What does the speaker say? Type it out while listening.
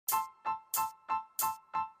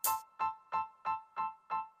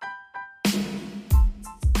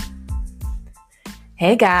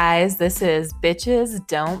Hey guys, this is Bitches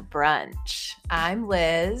Don't Brunch. I'm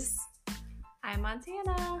Liz. I'm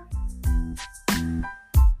Montana.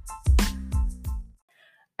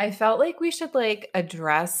 I felt like we should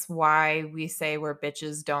address why we say we're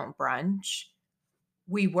bitches don't brunch.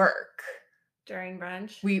 We work. During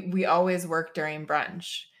brunch? We always work during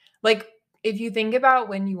brunch. Like if you think about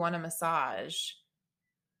when you want a massage,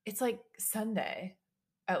 it's like Sunday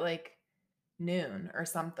at like noon or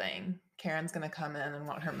something. Karen's going to come in and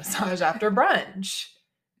want her massage after brunch.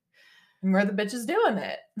 And we're the bitches doing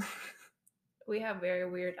it. We have very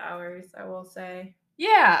weird hours, I will say.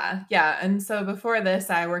 Yeah. And so before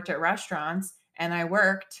this, I worked at restaurants and I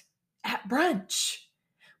worked at brunch,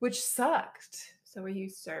 which sucked. So were you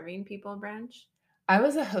serving people brunch? I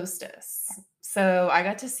was a hostess. So I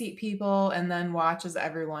got to seat people and then watch as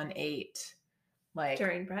everyone ate.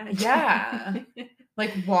 During brunch? Yeah.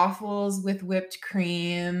 Like waffles with whipped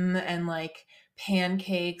cream and like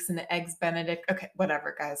pancakes and eggs Benedict. Okay,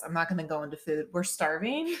 whatever, guys. I'm not going to go into food. We're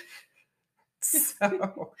starving.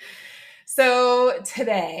 So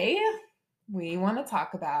today we want to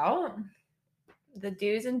talk about the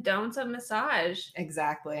do's and don'ts of massage.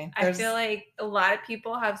 Exactly. I feel like a lot of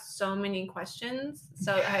people have so many questions.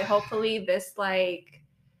 So hopefully this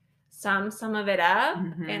sums some of it up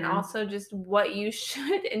and also just what you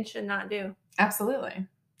should and should not do. Absolutely.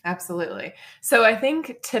 So I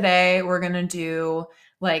think today we're going to do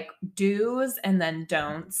do's and then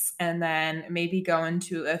don'ts, and then maybe go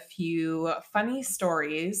into a few funny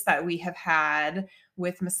stories that we have had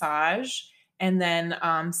with massage, and then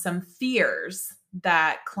some fears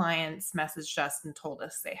that clients messaged us and told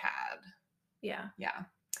us they had. Yeah. Okay.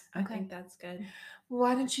 I think that's good.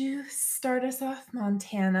 Why don't you start us off,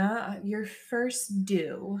 Montana? Your first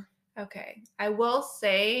do. Okay. I will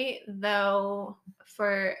say, though,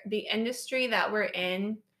 for the industry that we're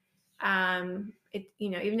in, even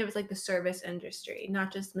if it's like the service industry,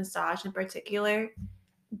 not just massage in particular,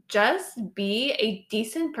 just be a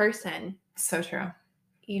decent person. So true.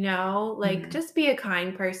 Just be a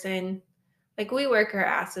kind person. Like, we work our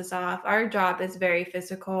asses off. Our job is very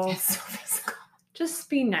physical. It's so physical. Just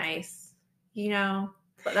be nice,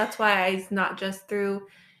 But that's why it's not just through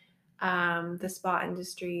the spa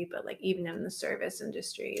industry, but even in the service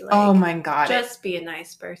industry. Oh my God. Just be a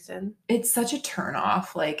nice person. It's such a turnoff.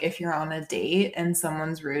 If you're on a date and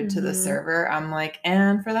someone's rude to the server, I'm like,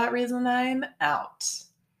 and for that reason, I'm out.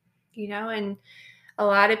 And a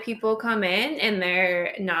lot of people come in and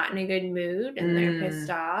they're not in a good mood and they're pissed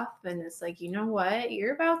off. And it's like, you know what?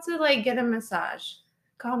 You're about to get a massage.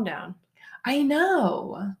 Calm down. I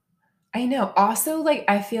know. Also,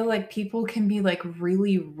 I feel like people can be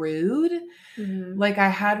really rude. I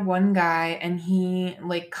had one guy and he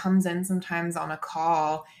comes in sometimes on a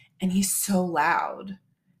call and he's so loud.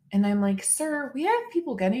 And I'm like, sir, we have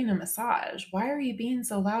people getting a massage. Why are you being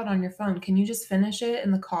so loud on your phone? Can you just finish it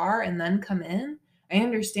in the car and then come in? I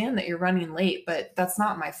understand that you're running late, but that's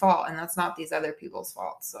not my fault. And that's not these other people's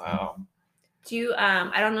fault. So do you,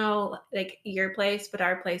 I don't know, your place, but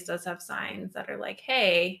our place does have signs that are like,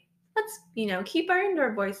 hey, let's, keep our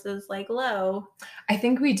indoor voices low. I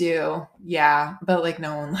think we do. Yeah. But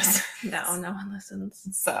no one listens. No one listens.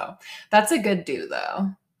 So that's a good do though.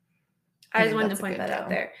 I just wanted to point that out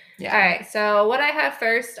there. Yeah. All right. So what I have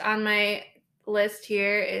first on my list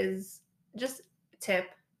here is just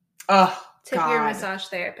tip. Oh, tip God. Your massage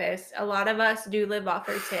therapist. A lot of us do live off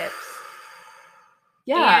our tips.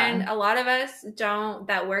 Yeah. And a lot of us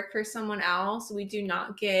that work for someone else, we do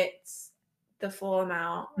not get the full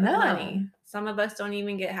amount of money. Some of us don't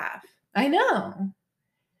even get half. I know.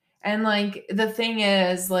 And the thing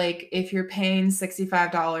is, if you're paying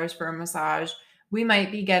 $65 for a massage, we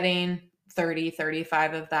might be getting 30,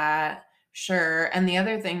 35 of that. Sure. And the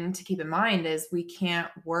other thing to keep in mind is we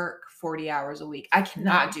can't work 40 hours a week. I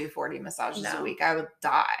cannot do 40 massages a week. I would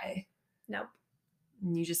die. Nope.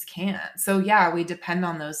 You just can't. So yeah, we depend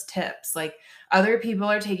on those tips. Other people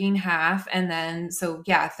are taking half, and then so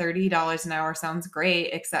yeah, $30 an hour sounds great,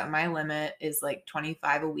 except my limit is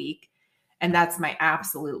 $25 a week, and that's my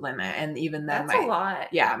absolute limit. And even then, that's a lot.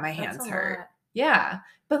 Yeah, my hands hurt. Lot. Yeah,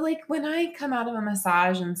 but when I come out of a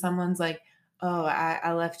massage and someone's like, "Oh,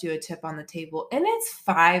 I left you a tip on the table," and it's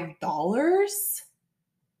 $5.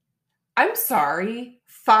 I'm sorry,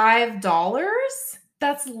 $5?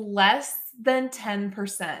 That's less than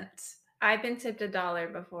 10%. I've been tipped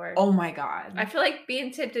 $1 before. Oh my God. I feel like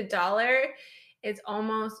being tipped $1 is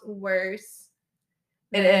almost worse.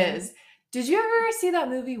 It is. Did you ever see that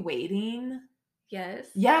movie Waiting? Yes.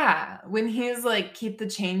 Yeah. When he's keep the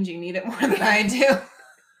change, you need it more than I do.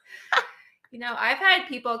 I've had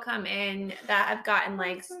people come in that have gotten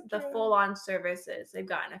like the full on services. They've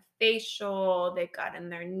gotten a facial, they've gotten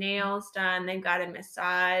their nails done, they've got a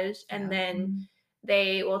massage, and then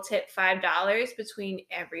they will tip $5 between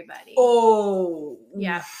everybody. Oh,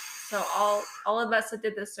 yeah. So all of us that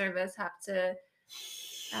did the service have to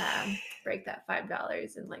break that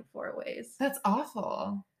 $5 in like 4 ways. That's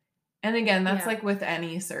awful. And again, that's like with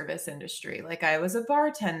any service industry. Like I was a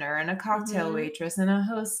bartender and a cocktail waitress and a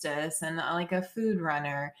hostess and like a food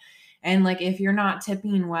runner. And like if you're not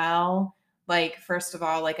tipping well, like first of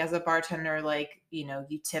all, like as a bartender, like,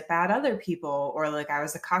 you tip out other people, or like I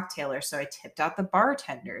was a cocktailer, so I tipped out the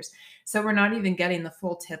bartenders. So we're not even getting the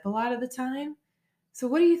full tip a lot of the time. So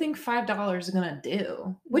what do you think $5 is gonna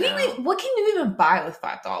do? What can you even buy with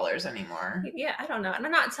 $5 anymore? Yeah, I don't know. And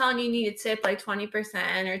I'm not telling you need to tip like 20%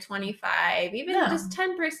 or 25%, even just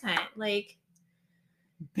 10%. Like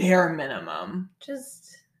bare minimum.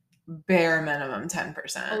 Just bare minimum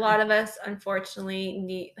 10%. A lot of us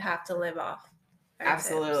unfortunately have to live off our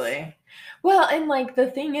Absolutely. tips. Well, and like the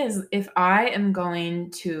thing is, if I am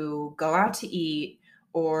going to go out to eat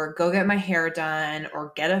or go get my hair done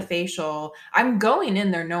or get a facial, I'm going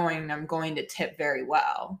in there knowing I'm going to tip very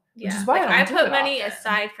well. Yeah. Which is why I put money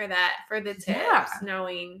aside for that, for the tips,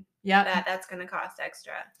 knowing that that's going to cost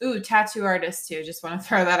extra. Ooh, tattoo artists too. Just want to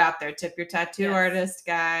throw that out there. Tip your tattoo artist,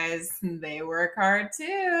 guys. They work hard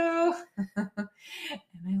too. And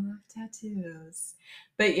I love tattoos.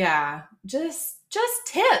 But yeah, just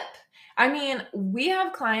tip. I mean, we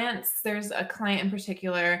have clients. There's a client in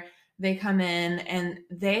particular. They come in and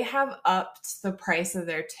they have upped the price of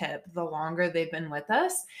their tip the longer they've been with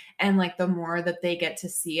us. And like the more that they get to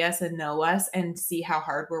see us and know us and see how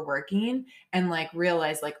hard we're working and like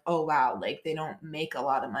realize like, oh, wow, like they don't make a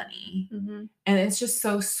lot of money. And it's just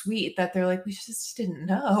so sweet that they're like, we just didn't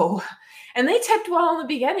know. And they tipped well in the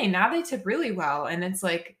beginning. Now they tip really well. And it's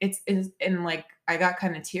like, and like, I got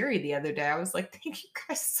kind of teary the other day. I was like, thank you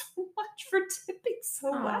guys so much for tipping so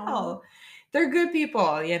well. They're good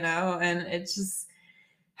people, and it's just,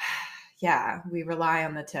 yeah, we rely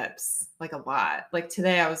on the tips like a lot. Like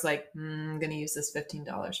today I was like, I'm going to use this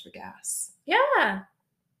 $15 for gas. Yeah.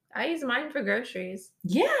 I use mine for groceries.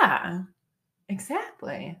 Yeah,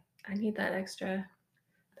 exactly. I need that extra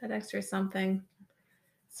something.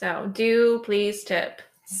 So do please tip.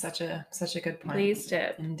 Such a good point. Please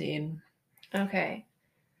tip. Indeed. Okay.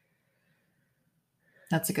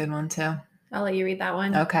 That's a good one too. I'll let you read that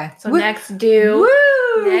one. Okay. So next due.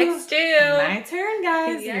 Woo! Next due. My turn,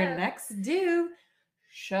 guys. Yeah. Your next due.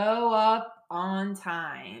 Show up on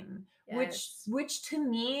time. Yes. Which to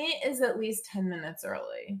me is at least 10 minutes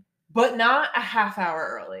early, but not a half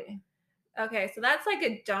hour early. Okay, so that's like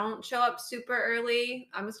a don't show up super early.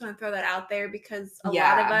 I'm just going to throw that out there because a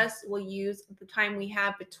lot of us will use the time we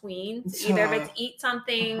have between to either if it's eat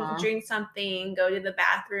something, drink something, go to the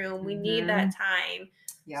bathroom. We need that time.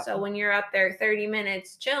 Yep. So when you're up there 30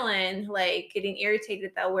 minutes chilling, like getting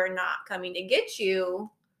irritated that we're not coming to get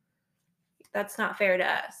you, that's not fair to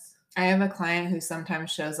us. I have a client who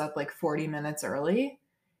sometimes shows up like 40 minutes early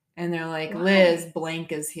and they're like, Liz,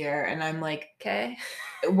 blank is here. And I'm like, okay,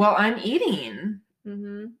 well, I'm eating.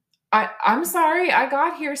 I'm sorry. I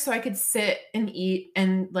got here so I could sit and eat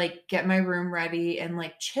and like get my room ready and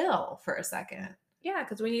like chill for a second. Yeah,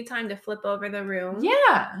 because we need time to flip over the room.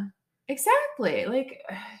 Yeah. Exactly. Like,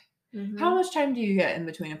 how much time do you get in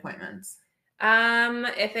between appointments?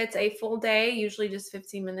 If it's a full day, usually just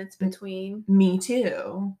 15 minutes between. Me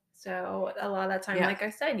too. So a lot of that time, like I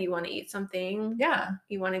said, you want to eat something. Yeah.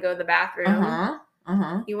 You want to go to the bathroom.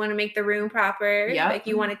 You want to make the room proper. Yeah. Like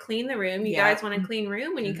you want to clean the room. You guys want a clean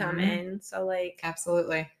room when you come in. So like.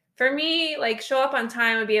 Absolutely. For me, like show up on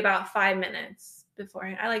time would be about 5 minutes.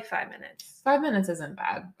 Beforehand. I like 5 minutes. 5 minutes isn't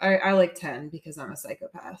bad. I like 10 because I'm a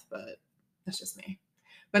psychopath, but that's just me.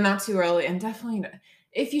 But not too early. And definitely,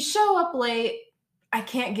 if you show up late, I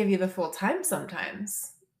can't give you the full time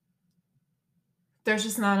sometimes. There's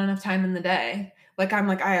just not enough time in the day. Like I'm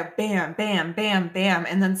like, I have bam, bam, bam, bam.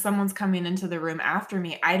 And then someone's coming into the room after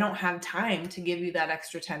me. I don't have time to give you that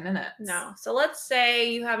extra 10 minutes. No. So let's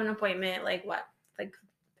say you have an appointment like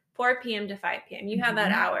 4 p.m. to 5 p.m. You have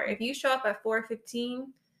that hour. If you show up at 4:15,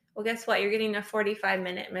 well, guess what? You're getting a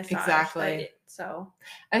 45-minute massage. Exactly. So,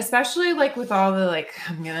 especially like with all the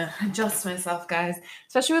I'm gonna adjust myself, guys.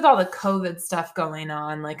 Especially with all the COVID stuff going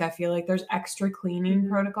on, like I feel like there's extra cleaning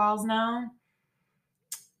protocols now,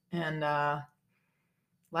 and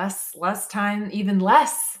less time, even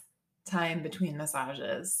less time between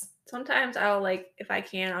massages. Sometimes I'll if I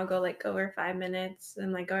can, I'll go over 5 minutes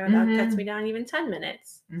and that cuts me down even 10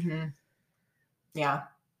 minutes. Yeah.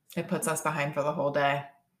 It puts us behind for the whole day.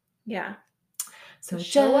 Yeah. So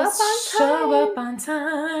show up on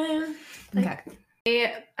time. Like,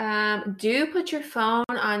 okay. Do put your phone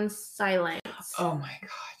on silent. Oh my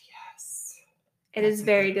God, yes. It is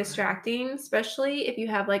very distracting, especially if you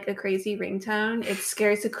have like a crazy ringtone. It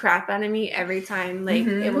scares the crap out of me every time like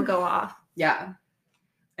it will go off. Yeah.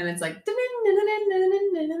 And it's like,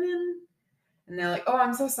 and they're like, oh,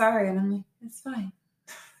 I'm so sorry. And I'm like, it's fine.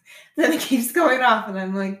 Then it keeps going off. And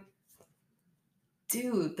I'm like,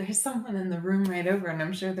 dude, there's someone in the room right over. And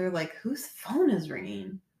I'm sure they're like, whose phone is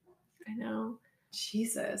ringing? I know.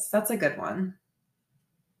 Jesus. That's a good one.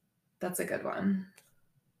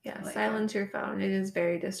 Yeah, like silence your phone. It is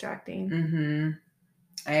very distracting.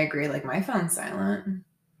 I agree. Like, my phone's silent.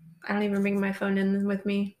 I don't even bring my phone in with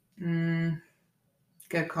me.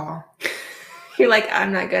 Good call. You're like,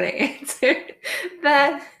 I'm not going to answer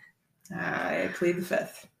that. I plead the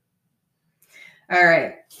fifth. All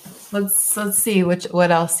right. Let's see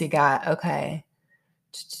what else you got. Okay.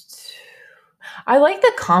 I like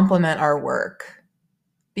to compliment our work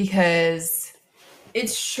because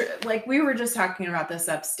it's like we were just talking about this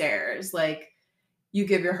upstairs. Like, you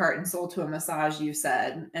give your heart and soul to a massage, you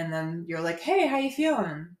said, and then you're like, hey, how you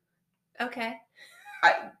feeling? Okay.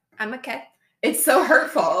 I'm okay. It's so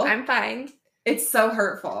hurtful. I'm fine. It's so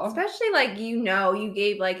hurtful. Especially like, you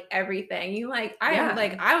gave like everything. You like,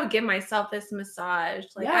 I would give myself this massage.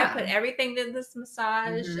 Like, I put everything in this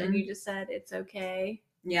massage and you just said it's okay.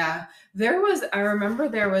 Yeah. I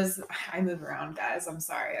move around, guys. I'm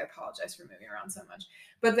sorry. I apologize for moving around so much.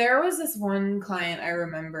 But there was this one client I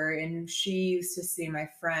remember, and she used to see my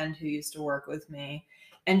friend who used to work with me,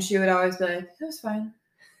 and she would always be like, it was fine.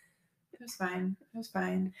 It was fine. It was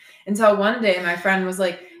fine. Until one day my friend was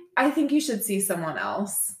like, I think you should see someone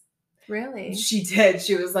else. Really? She did.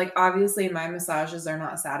 She was like, obviously my massages are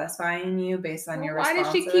not satisfying you based on your responses.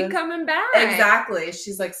 Why did she keep coming back? Exactly.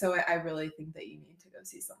 She's like, so I really think that you need to go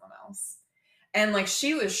see someone else. And like,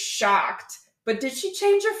 she was shocked. But did she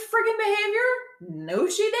change her friggin' behavior? No,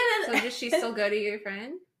 she didn't. So does she still go to your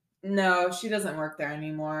friend? No, she doesn't work there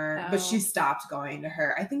anymore. But she stopped going to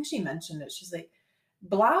her. I think she mentioned it. She's like,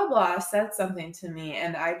 blah blah said something to me,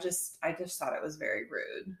 and I just thought it was very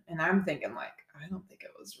rude. And I'm thinking, like, I don't think it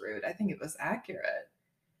was rude. I think it was accurate.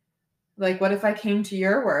 Like, what if I came to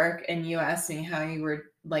your work and you asked me how you were,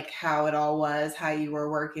 like, how it all was, how you were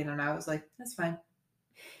working, and I was like, that's fine.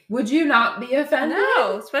 Would you not be offended?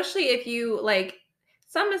 No, especially if you, like,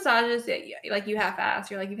 some massages, like, you half-ass.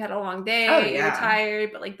 You're like, you've had a long day, you're tired,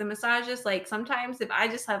 but like the massages, like, sometimes if I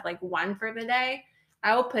just have like one for the day,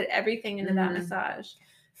 I will put everything into that massage.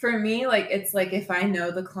 For me, like, it's like, if I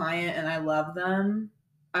know the client and I love them,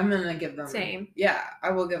 I'm going to give them. Same. Yeah, I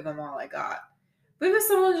will give them all I got. But if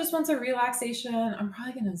someone just wants a relaxation, I'm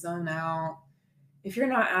probably going to zone out. If you're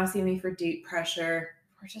not asking me for deep pressure,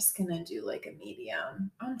 we're just going to do like a medium.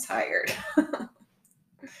 I'm tired.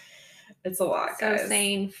 It's a lot, guys. So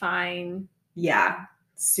saying fine. Yeah.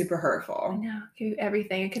 Super hurtful. I know. Give you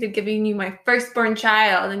everything. I could have given you my firstborn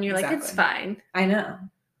child, and you're like, it's fine. I know.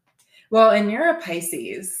 Well, and you're a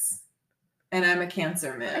Pisces, and I'm a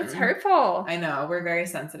Cancer moon. It's hurtful. I know. We're very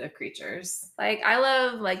sensitive creatures. Like, I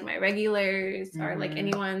love like my regulars or like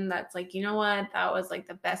anyone that's like, you know what? That was like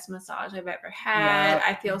the best massage I've ever had. Yep.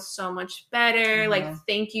 I feel so much better. Like,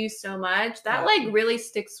 thank you so much. That like really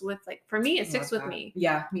sticks with, like, for me, it sticks with me.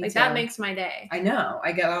 Yeah. Me like too. That makes my day. I know.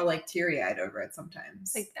 I get all like teary-eyed over it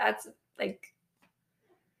sometimes. That's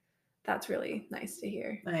really nice to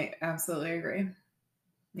hear. I absolutely agree.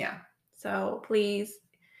 Yeah. So please,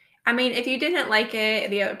 I mean, if you didn't like it,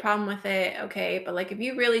 if you have a problem with it, okay. But like, if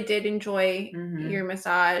you really did enjoy your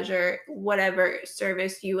massage or whatever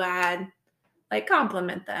service you had, like,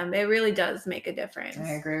 compliment them. It really does make a difference.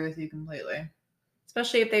 I agree with you completely.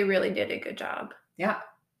 Especially if they really did a good job. Yeah.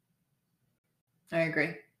 I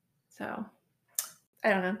agree. So, I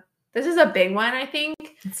don't know. This is a big one, I think.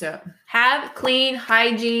 So, have clean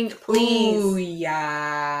hygiene, please. Ooh,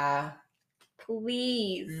 yeah.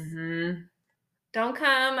 Please. Don't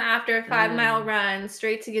come after a 5-mile run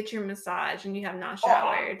straight to get your massage and you have not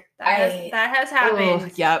showered. That has happened. Oh,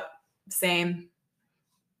 yep. Same.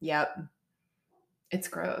 Yep. It's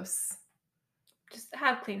gross. Just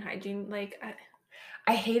have clean hygiene. Like,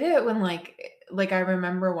 I hate it when like I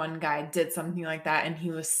remember one guy did something like that and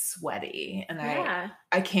he was sweaty, and I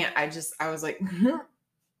was like,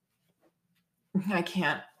 I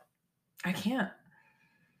can't.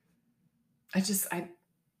 Because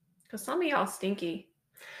some of y'all stinky.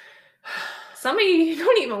 Some of you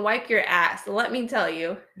don't even wipe your ass, let me tell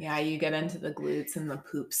you. Yeah, you get into the glutes and the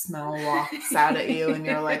poop smell walks out at you and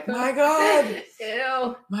you're like, my God.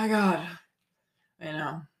 Ew. My God. I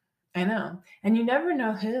know. And you never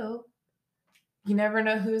know who. you never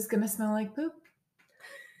know who's going to smell like poop.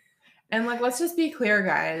 And like, let's just be clear,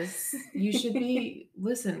 guys. You should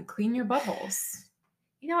listen, clean your buttholes.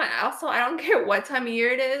 You know what? Also, I don't care what time of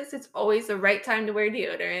year it is. It's always the right time to wear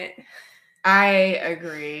deodorant. I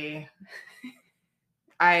agree.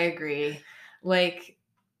 Like,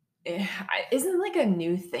 isn't like a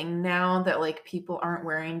new thing now that like people aren't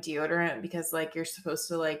wearing deodorant because like you're supposed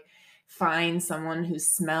to like find someone whose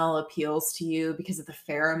smell appeals to you because of the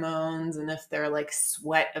pheromones, and if their like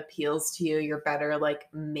sweat appeals to you, you're better like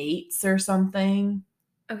mates or something.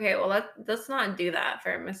 Okay, well let's not do that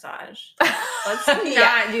for a massage. Let's not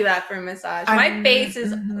do that for a massage. My face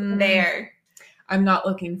is there. I'm not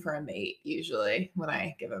looking for a mate usually when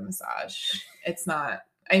I give a massage. It's not.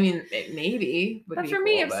 I mean, it maybe would but be for cool,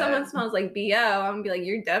 me, if someone smells like BO, I'm gonna be like,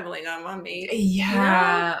 you're definitely not my mate.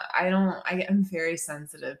 Yeah, you know? I'm very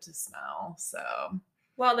sensitive to smell, so.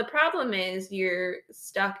 Well, the problem is you're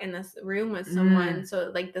stuck in this room with someone, so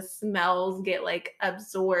like the smells get like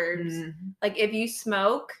absorbed. Like if you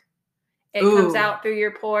smoke, it comes out through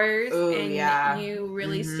your pores, and you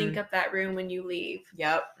really stink up that room when you leave.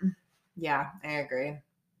 Yep. Yeah, I agree.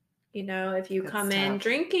 You know, if you come in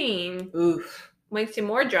drinking, makes you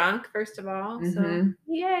more drunk, first of all. So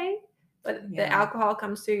yay. But the alcohol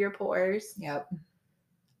comes through your pores. Yep.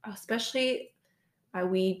 Especially my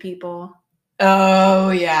weed people. Oh,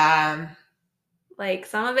 yeah. Like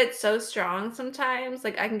some of it's so strong sometimes.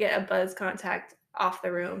 Like I can get a buzz contact off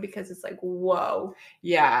the room because it's like, whoa.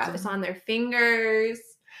 Yeah. It's on their fingers.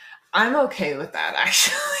 I'm okay with that,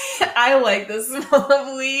 actually. I like the smell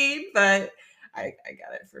of weed, but I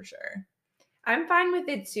get it for sure. I'm fine with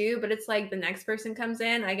it too, but it's like the next person comes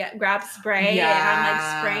in, I grab spray and I'm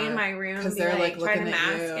like spraying my room because they're like trying looking to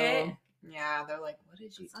mask it. Yeah, they're like, "What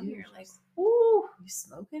did you do?" You're like, "Ooh, you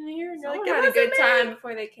smoking here?" And you're like, "It had a good time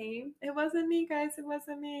before they came." It wasn't me, guys. It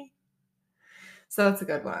wasn't me. So that's a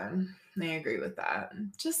good one. I agree with that.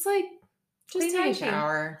 Just take a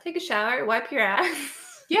shower. Take a shower. Wipe your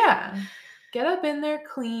ass. Yeah. Get up in there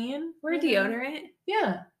clean. Wear deodorant.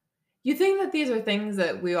 Yeah. You think that these are things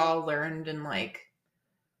that we all learned in like,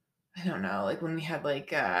 I don't know, like when we had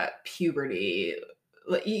like puberty,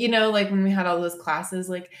 you know, like when we had all those classes,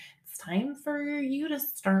 like it's time for you to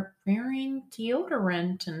start wearing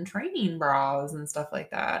deodorant and training bras and stuff like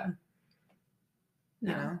that.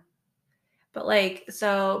 No. You know? But like,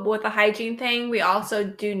 so with the hygiene thing, we also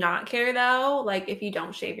do not care though. Like if you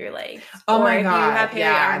don't shave your legs, oh or my God, if you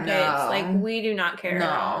have hairy armpits, no. like we do not care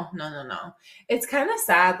at all. No. It's kind of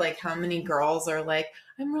sad, like how many girls are like,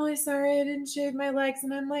 "I'm really sorry I didn't shave my legs,"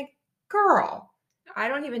 and I'm like, "Girl, I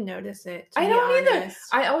don't even notice it. I don't either."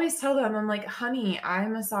 I always tell them, I'm like, "Honey, I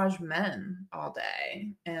massage men all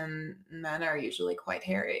day, and men are usually quite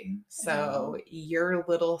hairy, so your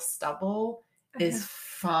little stubble is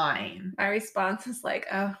fine." My response is like,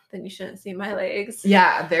 "Oh, then you shouldn't see my legs."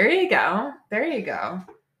 Yeah, there you go.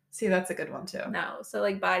 See, that's a good one too. No, so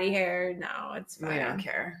like body hair, no, it's fine.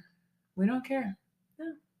 We don't care.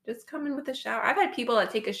 No, just come in with a shower. I've had people that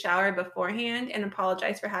take a shower beforehand and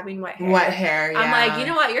apologize for having wet hair. Yeah. I'm like, you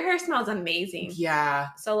know what? Your hair smells amazing. Yeah.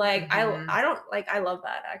 So like, I don't like. I love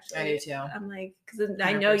that actually. I do too. I'm like, because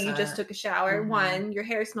I know you just took a shower. One, your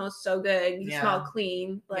hair smells so good. You smell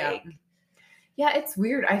clean. Like. Yeah, it's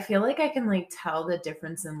weird. I feel like I can like tell the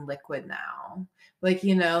difference in liquid now. Like,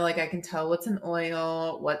 you know, like I can tell what's an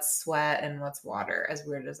oil, what's sweat, and what's water. As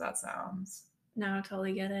weird as that sounds. No, I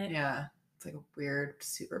totally get it. Yeah. It's like a weird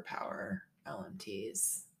superpower.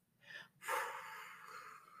 LMTs.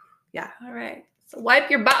 Yeah. All right. So wipe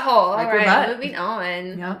your butthole. All right. Moving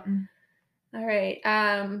on. Yep. All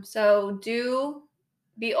right. So do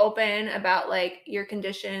be open about like your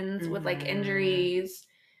conditions with like injuries.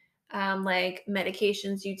 Like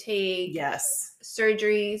medications you take, yes,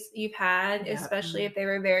 surgeries you've had, especially if they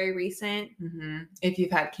were very recent. If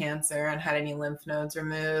you've had cancer and had any lymph nodes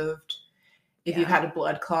removed, if you've had a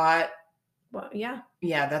blood clot, well,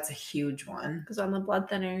 that's a huge one. Because on the blood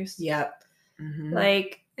thinners, yep,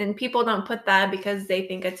 like, and people don't put that because they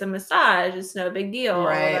think it's a massage. It's no big deal.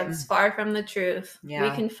 Right. Well, that's far from the truth. Yeah.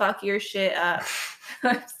 We can fuck your shit up.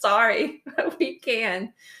 I'm sorry, but we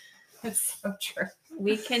can. It's so true.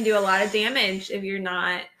 We can do a lot of damage if you're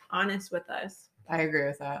not honest with us. I agree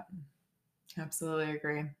with that. Absolutely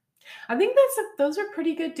agree. I think those are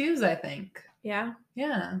pretty good do's, I think. Yeah.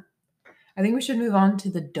 Yeah. I think we should move on to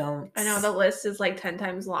the don'ts. I know the list is like 10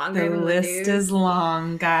 times longer. The list is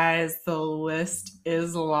long, guys. The list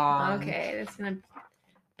is long. Okay, that's a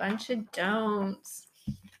bunch of don'ts.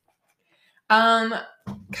 I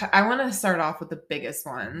want to start off with the biggest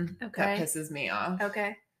one that pisses me off.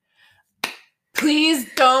 Okay. Please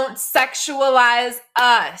don't sexualize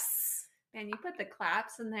us. Man, you put the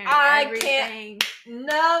claps in there. I everything. can't.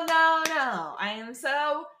 No. I am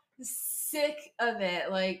so sick of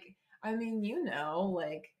it. Like, I mean,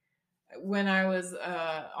 like when I was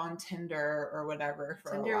on Tinder or whatever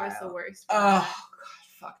for Tinder a while. Was the worst. Oh God,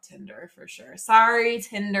 fuck Tinder for sure. Sorry,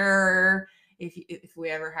 Tinder. If we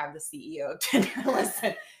ever have the CEO of Tinder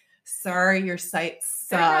listen, sorry, your site sucks.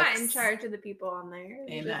 They're not in charge of the people on there.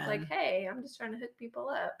 Amen. Just like, hey, I'm just trying to hook people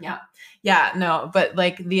up. Yeah, no, but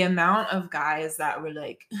like the amount of guys that were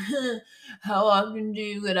like, how often do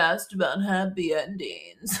you get asked about happy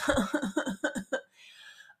endings?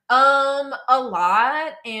 A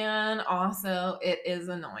lot, and also it is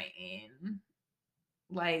annoying.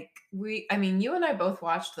 Like you and I both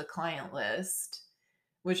watched The Client List,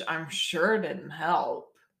 which I'm sure didn't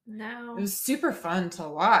help. No. It was super fun to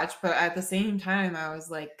watch, but at the same time I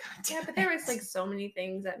was like, God damn yeah, but there was like so many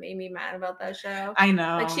things that made me mad about that show. I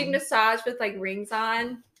know. Like she'd massage with like rings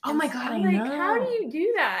on. Oh my God, I'm I like, know. how do you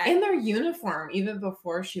do that? In their uniform, even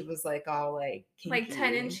before she was like all like kinky. Like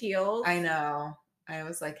 10-inch heels. I know. I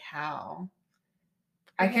was like, how?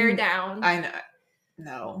 Her hair down. I know.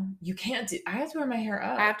 No, you can't do. I have to wear my hair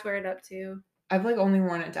up. I have to wear it up too. I've like only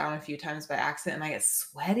worn it down a few times by accident, and I get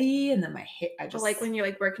sweaty, and then my hair. But like when you're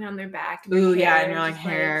like working on their back. And ooh, yeah, and you're like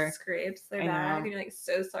hair like, scrapes their back, and you're like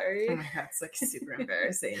so sorry. Oh my God, it's like super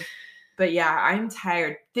embarrassing. But yeah, I'm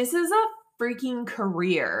tired. This is a freaking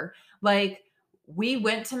career. Like, we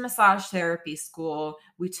went to massage therapy school.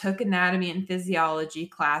 We took anatomy and physiology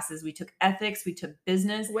classes. We took ethics. We took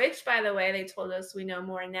business. Which, by the way, they told us we know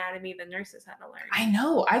more anatomy than nurses had to learn. I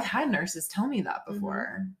know. I've had nurses tell me that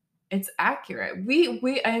before. Mm-hmm. It's accurate.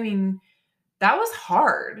 I mean, that was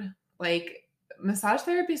hard. Like, massage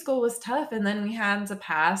therapy school was tough. And then we had to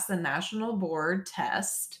pass the national board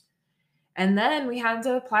test. And then we had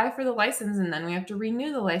to apply for the license, and then we have to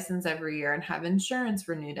renew the license every year and have insurance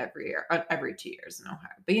renewed every year, every 2 years in Ohio.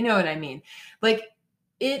 But you know what I mean? Like,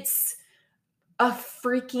 it's a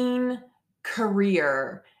freaking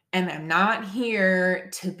career, and I'm not here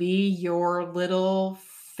to be your little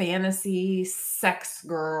fantasy sex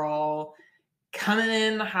girl coming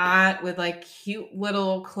in hot with like cute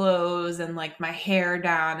little clothes and like my hair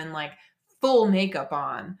down and like full makeup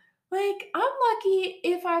on. Like, I'm lucky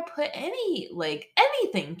if I put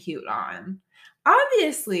anything cute on.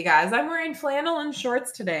 Obviously, guys, I'm wearing flannel and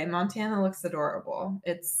shorts today. Montana looks adorable.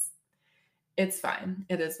 It's fine.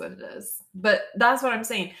 It is what it is. But that's what I'm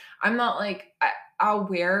saying. I'm not like, I'll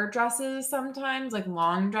wear dresses sometimes, like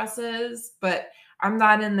long dresses, but I'm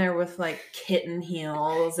not in there with like kitten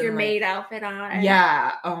heels. Your and maid outfit on.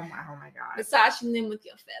 Yeah. Oh my God. Massaging them with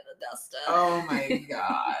your feather duster. Oh my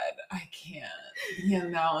God. I can't. The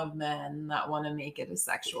amount of men that want to make it a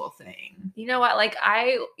sexual thing. You know what? Like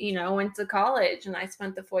I, went to college and I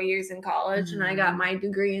spent the 4 years in college and I got my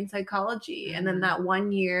degree in psychology. And then that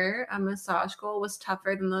 1 year at massage school was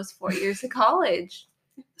tougher than those 4 years of college.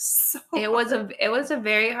 It was a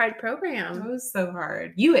very hard program. It was so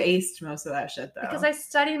hard. You aced most of that shit though. Because I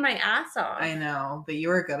studied my ass off. I know, but you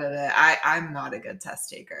were good at it. I'm not a good test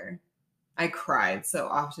taker. I cried so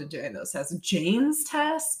often doing those tests. Jane's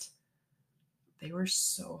test, they were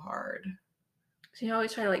so hard. So you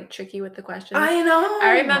always try to like trick you with the questions. I know.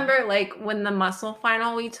 I remember like when the muscle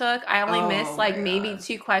final we took, I only missed like maybe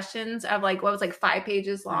 2 questions of like what was like 5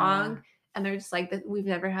 pages long. And they're just like, we've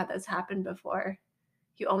never had this happen before.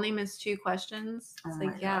 You only missed 2 questions. It's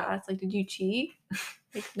like, yeah. It's like, did you cheat?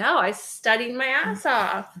 Like, no, I studied my ass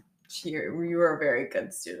off. You were a very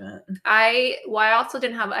good student. I also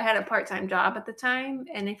I had a part-time job at the time.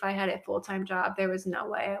 And if I had a full-time job, there was no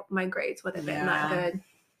way my grades would have been that good.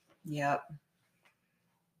 Yep.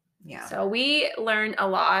 Yeah. So we learned a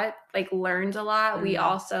lot. Mm-hmm. We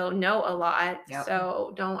also know a lot. Yep.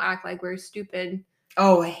 So don't act like we're stupid.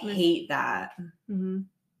 Oh, I hate that. Mm-hmm.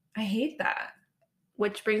 I hate that.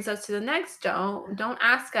 Which brings us to the next don't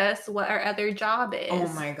ask us what our other job is. Oh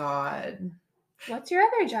my God. What's your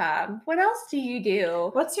other job? What else do you do?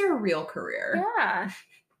 What's your real career? Yeah.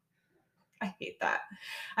 I hate that.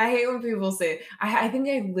 I hate when people say, I think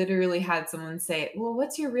I literally had someone say, well,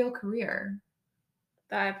 what's your real career?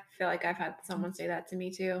 I feel like I've had someone say that to me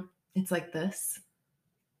too. It's like this.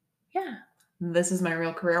 Yeah. This is my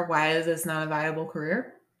real career. Why is this not a viable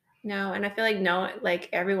career? No, and I feel like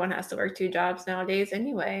everyone has to work 2 jobs nowadays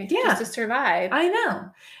anyway. Yeah. Just to survive. I know.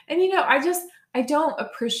 And I don't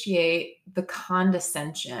appreciate the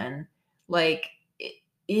condescension. Like,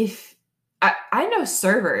 if I know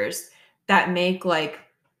servers that make like,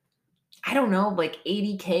 I don't know, like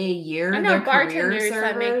 $80K a year. I know bartenders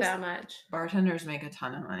that make that much. Bartenders make a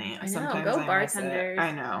ton of money. I know. Go bartenders.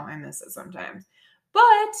 I know. I miss it sometimes.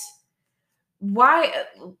 But why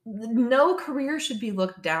no career should be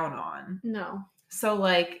looked down on. No. So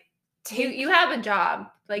like you have a job.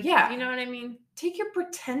 Like, yeah, you know what I mean? Take your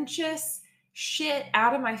pretentious shit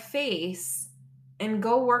out of my face and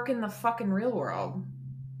go work in the fucking real world.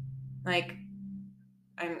 Like,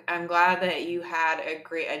 I'm glad that you had a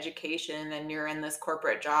great education and you're in this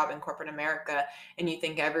corporate job in corporate America and you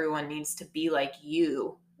think everyone needs to be like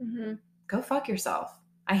you. Mm-hmm. Go fuck yourself.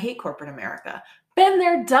 I hate corporate America. Been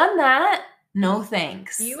there, done that. No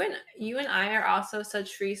thanks. You and I are also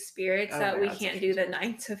such free spirits that we can't do the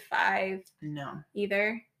 9 to 5. No.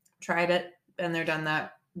 Either. Tried it. Been there, done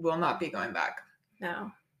that. Will not be going back.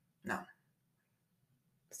 No. No.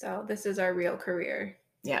 So this is our real career.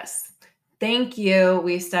 Yes. Thank you.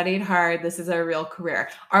 We studied hard. This is our real career.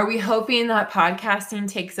 Are we hoping that podcasting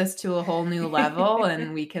takes us to a whole new level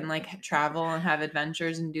and we can like travel and have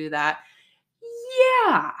adventures and do that?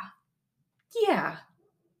 Yeah. Yeah.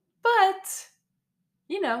 But,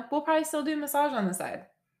 you know, we'll probably still do massage on the side.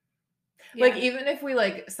 Yeah. Like, even if we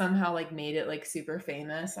like somehow like made it like super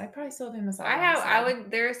famous, I'd probably still do massage.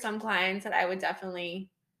 There are some clients that I would definitely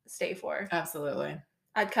stay for. Absolutely.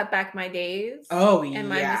 I'd cut back my days. And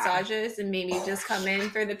my massages and maybe just come in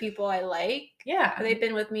for the people I like. Yeah. They've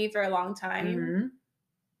been with me for a long time. Mm-hmm.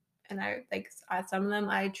 And I like some of them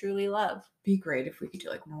I truly love. Be great if we could do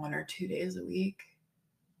like 1 or 2 days a week.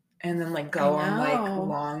 And then like go on like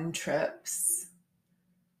long trips.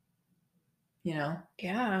 You know?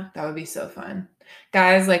 Yeah. That would be so fun.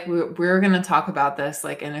 Guys, like we're going to talk about this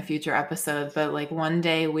like in a future episode, but like one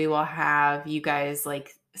day we will have you guys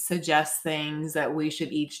like suggest things that we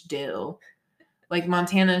should each do. Like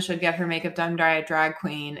Montana should get her makeup done by a drag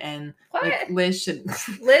queen, and like Liz should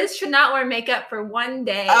not wear makeup for 1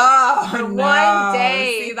 day. Oh, for no. 1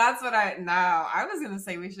 day. See, that's what I was gonna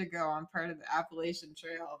say we should go on part of the Appalachian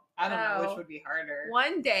Trail. I don't know which would be harder.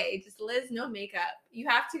 1 day, just Liz, no makeup. You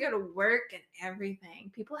have to go to work and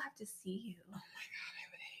everything. People have to see you. Oh my god, I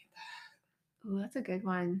would hate that. Oh, that's a good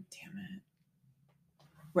one. Damn it.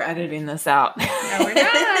 We're editing this out. No, we're not.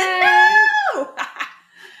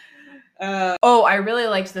 I really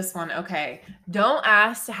liked this one. Okay. Don't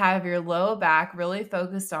ask to have your low back really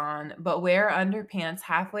focused on, but wear underpants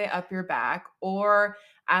halfway up your back, or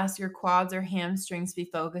ask your quads or hamstrings to be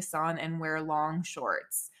focused on and wear long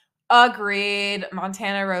shorts. Agreed.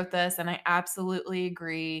 Montana wrote this and I absolutely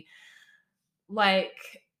agree. Like,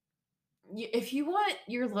 if you want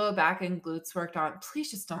your low back and glutes worked on,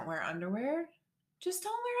 please just don't wear underwear. Just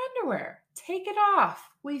don't wear underwear. Take it off.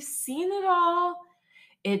 We've seen it all.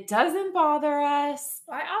 It doesn't bother us.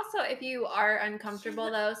 I also, if you are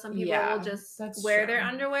uncomfortable though, some people will just wear their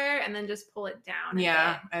underwear and then just pull it down.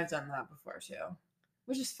 Yeah, I've done that before too,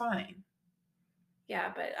 which is fine.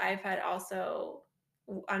 Yeah, but I've had also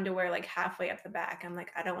underwear like halfway up the back. I'm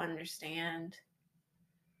like, I don't understand.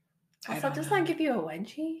 Also, does that give you a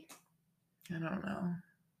wedgie? I don't know.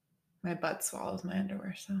 My butt swallows my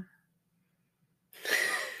underwear, so.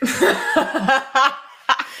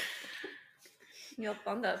 Your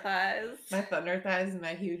thunder thighs. My thunder thighs and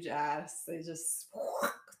my huge ass. They just,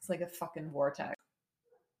 it's like a fucking vortex.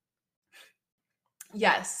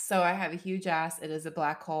 Yes, so I have a huge ass. It is a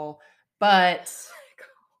black hole, but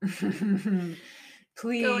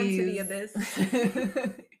please. Go into the abyss.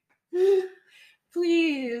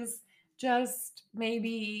 Please just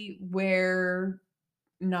maybe wear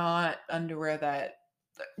not underwear that,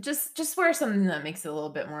 just wear something that makes it a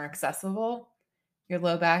little bit more accessible. Your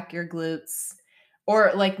low back, your glutes.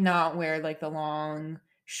 Or like not wear like the long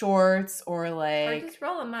shorts or just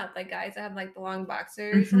roll them up. Like guys that have like the long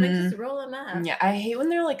boxers. Mm-hmm. I'm like, just roll them up. Yeah, I hate when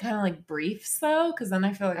they're like kind of like briefs though, because then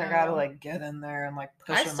I feel like I gotta like get in there and like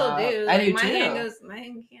push them up. I still do. I do my too. My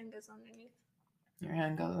hand goes underneath. Your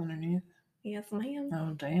hand goes underneath? Yes, ma'am.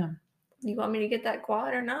 Oh damn. You want me to get that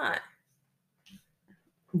quad or not?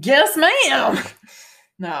 Yes, ma'am.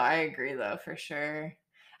 No, I agree though, for sure.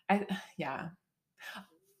 Yeah.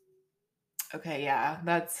 Okay, yeah,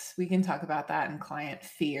 we can talk about that in client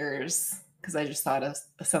fears, because I just thought of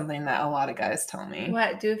something that a lot of guys tell me.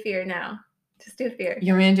 What? Do a fear now. Just do a fear.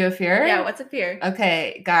 You want me to do a fear? Yeah, what's a fear?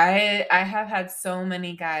 Okay, I have had so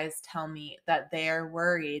many guys tell me that they are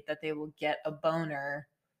worried that they will get a boner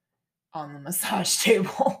on the massage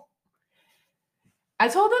table. I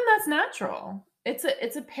told them that's natural. It's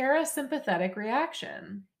a parasympathetic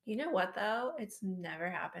reaction. You know what though? It's never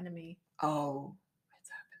happened to me. Oh, it's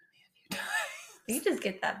happened to me a few times. You just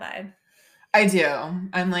get that vibe. I do.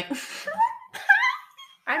 I'm like,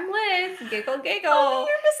 I'm Liz. Giggle, giggle. I'm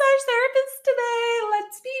your massage therapist today.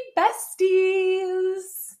 Let's be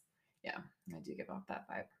besties. Yeah, I do give off that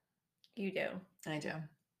vibe. You do. I do.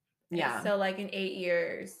 Yeah. So like in 8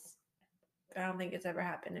 years, I don't think it's ever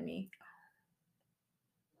happened to me.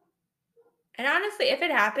 And honestly, if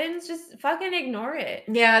it happens, just fucking ignore it.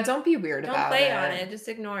 Yeah, don't be weird about it. Don't play on it. Just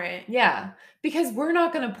ignore it. Yeah, because we're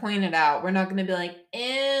not going to point it out. We're not going to be like, ew,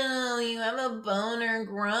 you have a boner,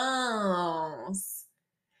 gross.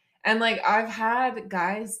 And, like, I've had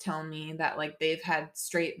guys tell me that, like, they've had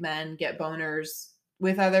straight men get boners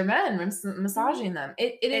with other men massaging them.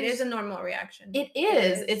 It is a normal reaction. It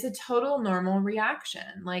is. It's a total normal reaction.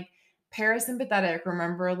 Like, parasympathetic,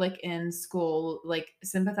 remember, like, in school, like,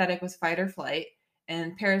 sympathetic was fight or flight,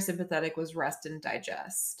 and parasympathetic was rest and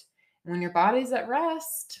digest. And when your body's at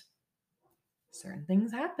rest, certain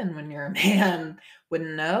things happen when you're a man.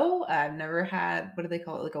 Wouldn't know. I've never had, what do they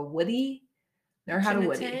call it? Like a woody? Never had a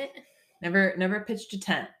woody. Tent. Never pitched a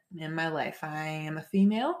tent in my life. I am a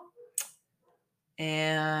female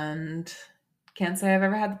and can't say I've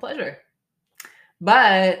ever had the pleasure.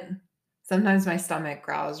 But sometimes my stomach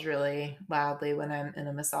growls really loudly when I'm in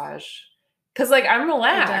a massage. Cause like I'm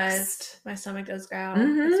relaxed. My stomach does growl,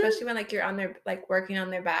 especially when like you're on their like working on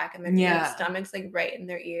their back and their stomach's like right in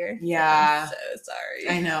their ear. Yeah, so I'm so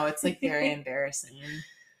sorry. I know, it's like very embarrassing.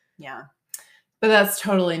 Yeah, but that's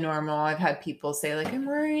totally normal. I've had people say like, I'm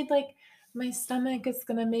worried like my stomach is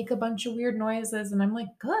gonna make a bunch of weird noises, and I'm like,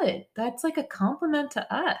 good. That's like a compliment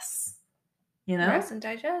to us. You know, rest and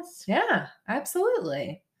digest. Yeah,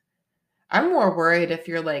 absolutely. I'm more worried if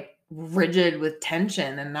you're like rigid with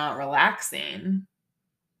tension and not relaxing.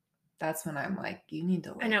 That's when I'm like, you need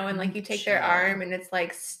to. Like, I know, and like you take their arm and it's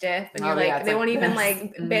like stiff, and you're like, they won't even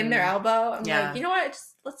like bend their elbow. I'm like, you know what?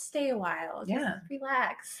 Just let's stay a while. Just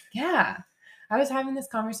relax. Yeah. I was having this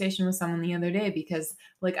conversation with someone the other day because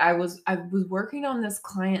like I was working on this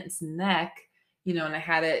client's neck, you know, and I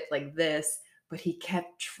had it like this. But he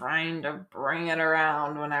kept trying to bring it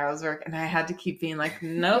around when I was working. And I had to keep being like,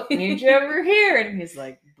 nope, need you over here. And he's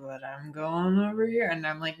like, but I'm going over here. And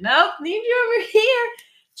I'm like, nope, need you over here.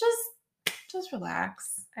 Just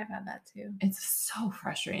relax. I've had that too. It's so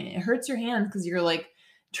frustrating. It hurts your hands because you're like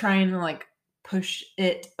trying to like push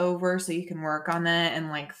it over so you can work on it and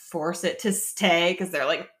like force it to stay because they're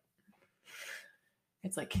like,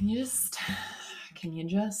 it's like, can you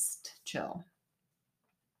just chill?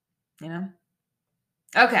 You know?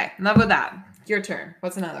 Okay, enough with that. Your turn.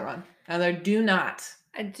 What's another one? Another do not.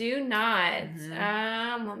 A do not.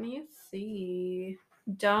 Let me see.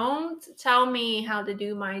 Don't tell me how to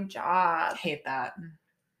do my job. Hate that.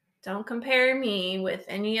 Don't compare me with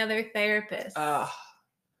any other therapist.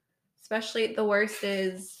 Especially the worst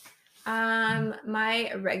is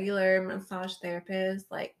my regular massage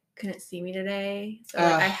therapist like couldn't see me today. So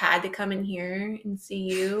like I had to come in here and see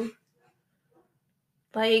you.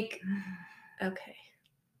 Like, okay.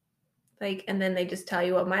 Like, and then they just tell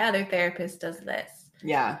you, well, my other therapist does this.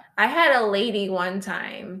 Yeah. I had a lady one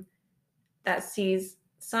time that sees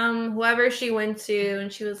whoever she went to,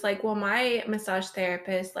 and she was like, well, my massage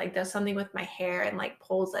therapist like does something with my hair and like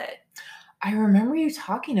pulls it. I remember you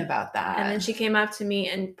talking about that. And then she came up to me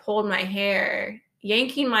and pulled my hair,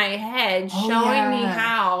 yanking my head, showing me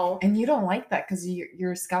how. And you don't like that because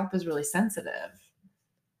your scalp is really sensitive.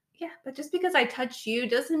 Yeah, but just because I touch you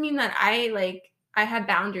doesn't mean that I have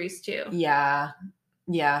boundaries too. Yeah.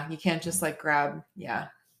 Yeah. You can't just like grab. Yeah.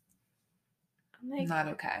 I'm like, not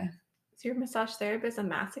okay. Is your massage therapist a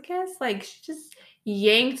masochist? Like she just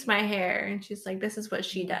yanked my hair and she's like, this is what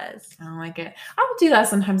she does. I don't like it. I'll do that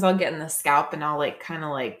sometimes. I'll get in the scalp and I'll like kind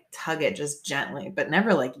of like tug it just gently, but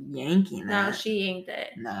never like yanking it. No, she yanked it.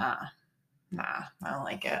 Nah, I don't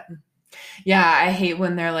like it. Yeah, I hate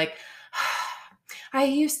when they're like, I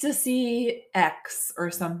used to see X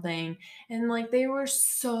or something and like they were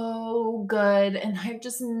so good and I've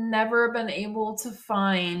just never been able to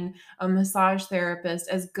find a massage therapist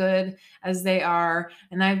as good as they are.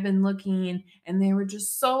 And I've been looking and they were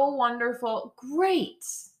just so wonderful. Great.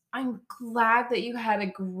 I'm glad that you had a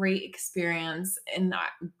great experience and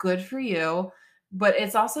good for you. But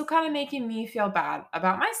it's also kind of making me feel bad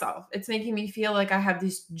about myself. It's making me feel like I have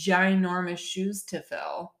these ginormous shoes to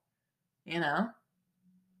fill, you know?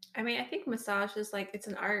 I mean, I think massage is like, it's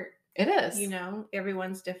an art. It is. You know,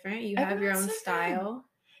 everyone's different. You have your own style.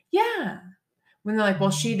 Yeah. When they're like,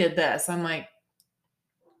 well, she did this. I'm like,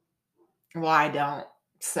 well, I don't.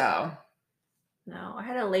 So. No, I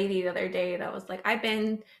had a lady the other day that was like,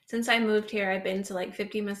 since I moved here, I've been to like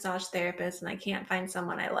 50 massage therapists and I can't find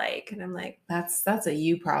someone I like. And I'm like, that's a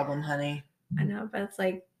you problem, honey. I know, but it's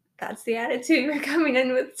like, that's the attitude you're coming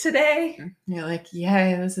in with today. You're like,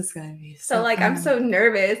 yeah, this is going to be so like, fun. I'm so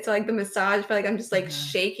nervous to like the massage, but like, I'm just like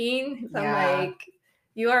shaking. So I'm like,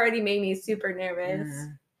 you already made me super nervous.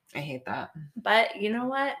 I hate that. But you know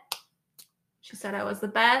what? She said I was the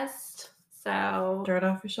best. So throw it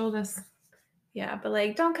off your shoulders. Yeah, but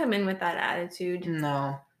like, don't come in with that attitude.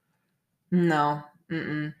 No.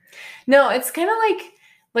 Mm-mm. No, it's kind of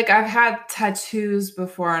like I've had tattoos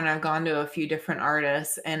before and I've gone to a few different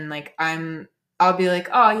artists and like I'll be like,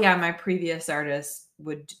 oh yeah, my previous artist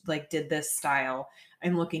did this style.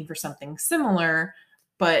 I'm looking for something similar,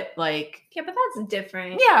 but like yeah, but that's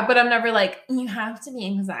different. Yeah, but I'm never like, you have to be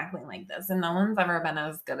exactly like this. And no one's ever been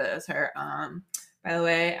as good as her. By the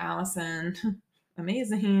way, Allison,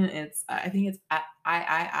 amazing. It's I think it's at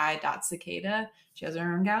III.cicada. She has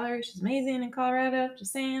her own gallery. She's amazing in Colorado.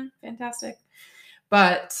 Just saying, fantastic.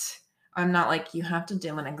 But I'm not like, you have to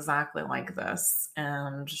do it exactly like this.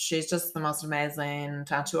 And she's just the most amazing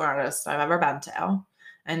tattoo artist I've ever been to.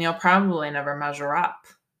 And you'll probably never measure up.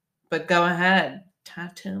 But go ahead,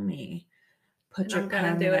 tattoo me. Put your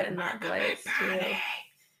gonna do it in that place too.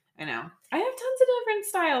 I know. I have tons of different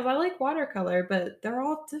styles. I like watercolor, but they're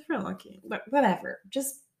all different looking. But whatever.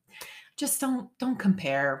 Just don't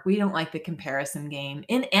compare. We don't like the comparison game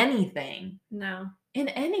in anything. No. In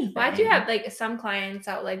anything. Well, I do have like some clients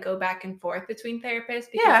that like go back and forth between therapists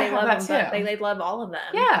because they love them, but they love all of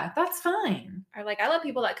them. Yeah, that's fine. Or like I love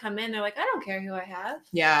people that come in, they're like, I don't care who I have.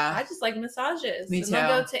 Yeah. I just like massages. Me too. And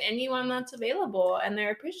they'll go to anyone that's available and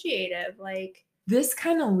they're appreciative. Like this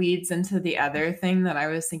kind of leads into the other thing that I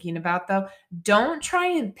was thinking about though. Don't try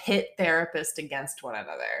and pit therapists against one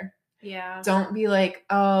another. Yeah. Don't be like,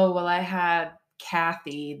 oh, well, I had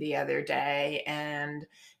Kathy the other day and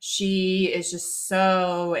she is just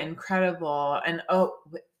so incredible. And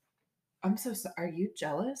I'm so sorry. Are you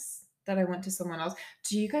jealous that I went to someone else?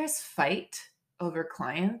 Do you guys fight over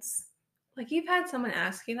clients? Like you've had someone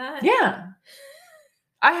ask you that? Yeah.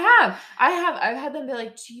 I have. I've had them be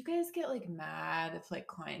like, do you guys get like mad if like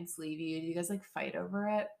clients leave you? Do you guys like fight over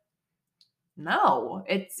it? No,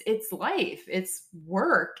 it's life. It's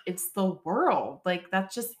work. It's the world. Like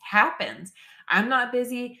that just happens. I'm not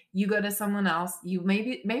busy. You go to someone else. You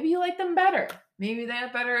maybe you like them better. Maybe they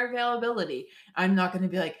have better availability. I'm not going to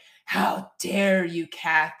be like, how dare you,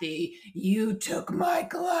 Kathy? You took my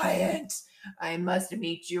client. I must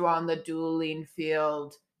meet you on the dueling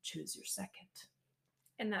field. Choose your second.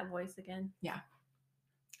 In that voice again. Yeah.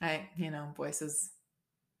 Voices,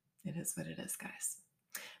 it is what it is, guys.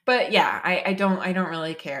 But yeah, I don't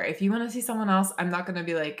really care. If you want to see someone else, I'm not going to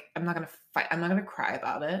be like, I'm not going to fight. I'm not going to cry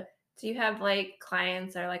about it. Do you have like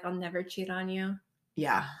clients that are like, I'll never cheat on you?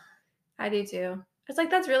 Yeah. I do too. It's like,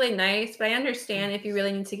 that's really nice, but I understand if you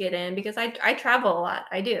really need to get in because I travel a lot.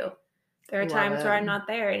 I do. There are times where I'm not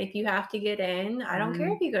there. And if you have to get in, I don't care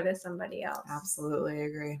if you go to somebody else. Absolutely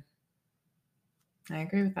agree. I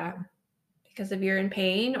agree with that. Because if you're in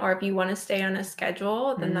pain or if you want to stay on a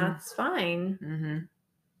schedule, then that's fine. Mm-hmm.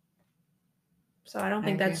 So I don't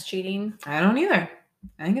think that's cheating. I don't either.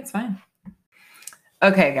 I think it's fine.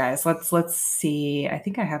 Okay, guys, let's see. I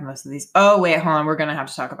think I have most of these. Oh, wait, hold on. We're going to have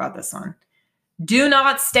to talk about this one. Do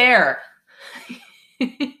not stare.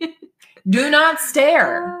 Do not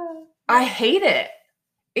stare. I hate it.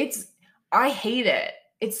 I hate it.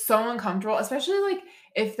 It's so uncomfortable, especially like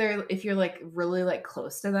if you're like really like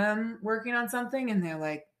close to them working on something and they're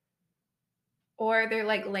like, or they're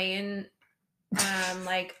like laying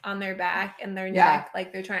like on their back and their neck,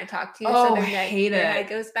 like they're trying to talk to you. Oh, so their neck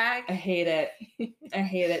goes back. I hate it. I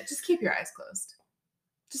hate it. Just keep your eyes closed.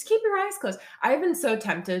 Just keep your eyes closed. I've been so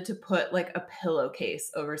tempted to put like a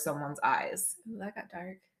pillowcase over someone's eyes. Ooh, that got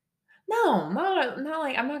dark. No, not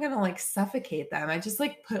like I'm not gonna like suffocate them. I just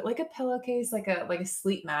like put like a pillowcase, like a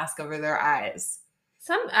sleep mask over their eyes.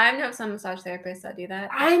 I know some massage therapists that do that.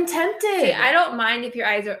 I'm tempted. See, I don't mind if your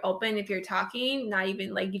eyes are open if you're talking. Not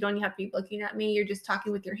even like you don't have to be looking at me. You're just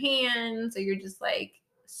talking with your hands, or you're just like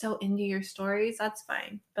so into your stories. That's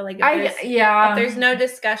fine. But like if there's no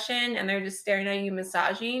discussion and they're just staring at you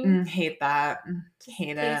massaging, hate that.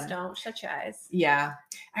 Hate it. Please don't shut your eyes. Yeah,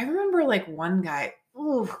 I remember like one guy.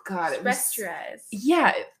 Oh God, rest your eyes.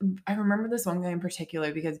 Yeah, I remember this one guy in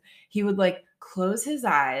particular because he would like close his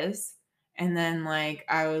eyes. And then like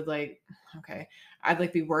I would like, okay, I'd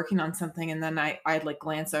like be working on something and then I'd like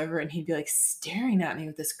glance over and he'd be like staring at me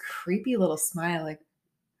with this creepy little smile, like,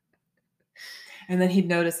 and then he'd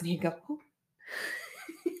notice and he'd go, oh.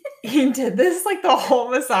 He did this like the whole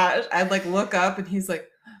massage. I'd like look up and he's like,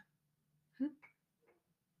 dude,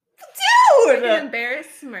 like an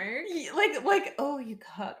embarrassed smirk. Like, oh, you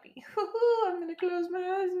caught me. I'm gonna close my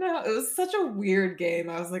eyes now. It was such a weird game.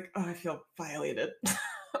 I was like, oh, I feel violated.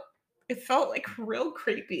 It felt like real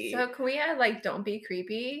creepy. So can we add like don't be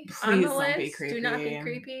creepy Please on the don't list? Be creepy. Do not be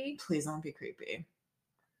creepy. Please don't be creepy.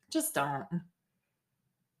 Just don't.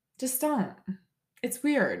 Just don't. It's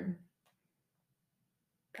weird.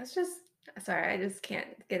 That's just Sorry, I just can't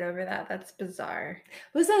get over that. That's bizarre.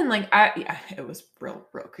 Listen, like it was real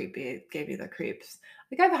creepy. It gave you the creeps.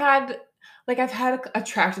 Like I've had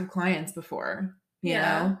attractive clients before, you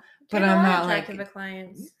know, but I'm not like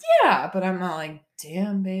clients. Yeah, but I'm not like,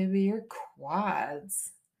 damn, baby, your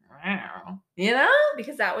quads. Wow. You know?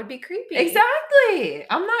 Because that would be creepy. Exactly.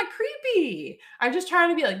 I'm not creepy. I'm just trying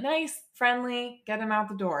to be like nice, friendly, get him out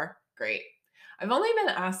the door. Great. I've only been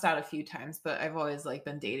asked out a few times, but I've always like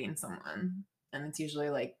been dating someone. And it's usually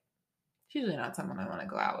not someone I want to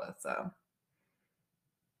go out with. So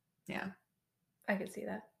yeah. I could see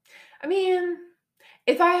that. I mean,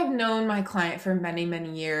 if I have known my client for many,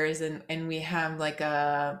 many years and we have like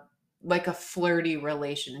a flirty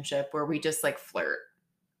relationship where we just like flirt,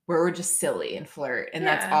 where we're just silly and flirt and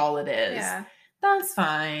that's all it is. Yeah. That's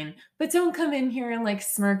fine. But don't come in here and like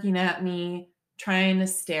smirking at me, trying to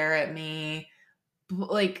stare at me.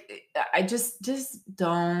 Like I just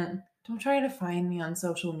don't try to find me on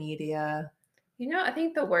social media. You know, I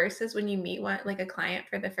think the worst is when you meet a client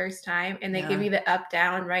for the first time and they give you the up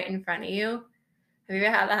down right in front of you. Have you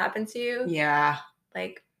ever had that happen to you? Yeah.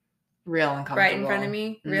 Like real uncomfortable. Right in front of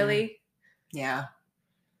me? Mm-hmm. Really? Yeah.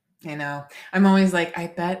 I know. I'm always like, I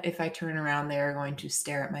bet if I turn around, they're going to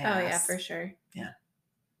stare at my ass. Oh, yeah, for sure. Yeah.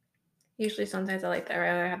 Usually sometimes I like to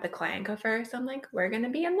rather have the client go first. I'm like, we're going to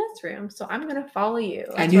be in this room, so I'm going to follow you.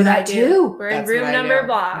 I do that too. We're in room number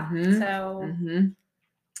blah. Mm-hmm. So mm-hmm.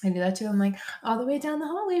 I do that too. I'm like, all the way down the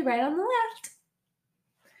hallway, right on the left.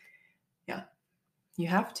 Yeah. You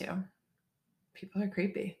have to. People are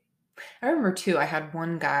creepy. I remember too, I had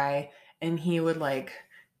one guy and he would like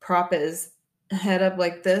prop his head up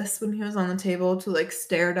like this when he was on the table to like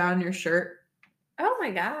stare down your shirt. Oh my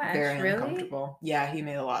gosh. Very really? uncomfortable. Yeah, he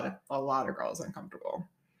made a lot of girls uncomfortable.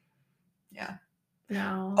 Yeah.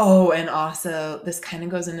 No. Oh, and also this kind of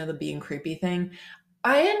goes into the being creepy thing.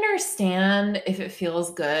 I understand if it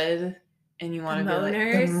feels good and you want to be like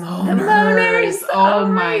the moaners. Oh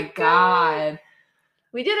my God.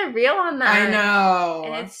 We did a reel on that. I know.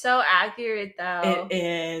 And it's so accurate though. It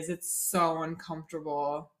is. It's so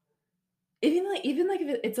uncomfortable. Even like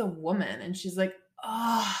if it's a woman and she's like,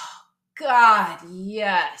 oh God,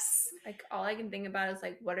 yes. Like all I can think about is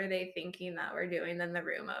like, what are they thinking that we're doing in the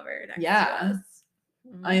room over next to us?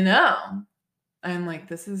 Mm-hmm. I know. I'm like,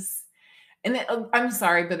 this is, and I'm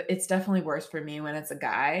sorry, but it's definitely worse for me when it's a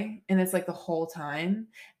guy and it's like the whole time.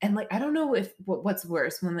 And like, I don't know what's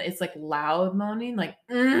worse when it's like loud moaning, like,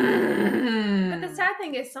 But the sad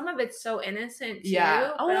thing is some of it's so innocent too.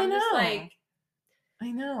 Yeah. Oh, I know. Just like, I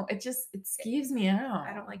know. It skeeves me out.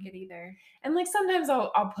 I don't like it either. And like sometimes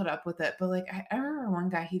I'll put up with it, but like I remember one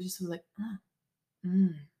guy, he just was like,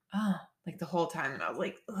 like the whole time, and I was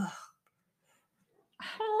like, ugh. I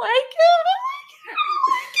don't like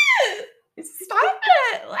it. Stop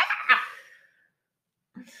it.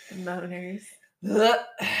 Moaners.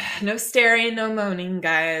 No staring, no moaning,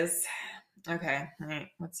 guys. Okay. All right.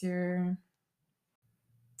 What's your...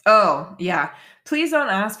 Oh, yeah. Please don't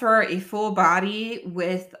ask for a full body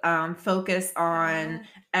with focus on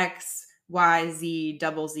X, Y, Z,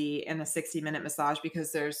 double Z in a 60-minute massage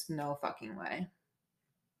because there's no fucking way.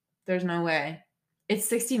 There's no way. It's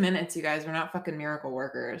 60 minutes, you guys. We're not fucking miracle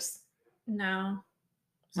workers. No.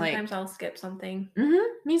 Sometimes I'll skip something.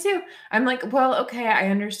 Me too. I'm like, well, okay, I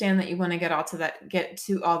understand that you want to get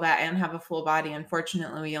to all that and have a full body.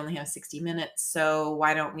 Unfortunately, we only have 60 minutes. So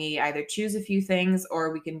why don't we either choose a few things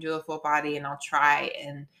or we can do a full body and I'll try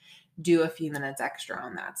and do a few minutes extra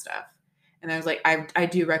on that stuff. And I was like, I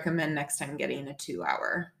do recommend next time getting a 2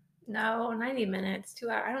 hour. No, 90 minutes, 2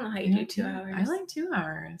 hours. I don't know how you do 2 hours. I like 2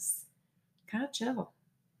 hours. Kind of chill.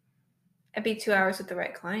 It'd be 2 hours with the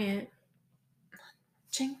right client.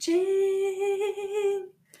 Ching ching.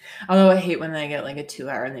 Although I hate when I get like a 2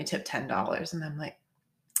 hour and they tip $10 and I'm like,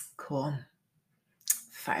 cool.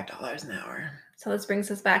 $5 an hour. So this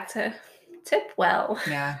brings us back to tip well.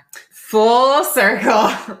 Yeah. Full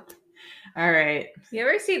circle. All right. You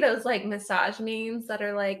ever see those like massage memes that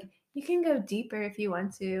are like, you can go deeper if you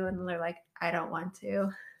want to, and they're like, I don't want to.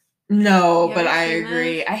 No, but I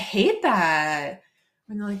agree. That? I hate that.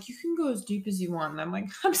 When they're like, you can go as deep as you want. And I'm like,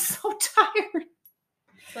 I'm so tired.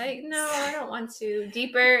 Like, no, I don't want to.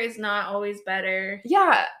 Deeper is not always better.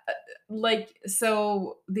 Yeah. Like,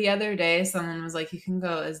 so the other day, someone was like, you can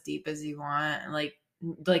go as deep as you want. And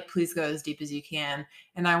like, please go as deep as you can.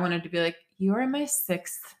 And I wanted to be like, you are my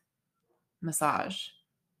 6th massage.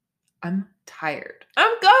 I'm tired.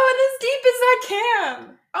 I'm going as deep as I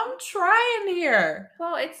can. I'm trying here.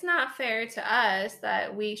 Well, it's not fair to us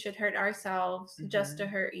that we should hurt ourselves just to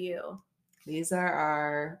hurt you. These are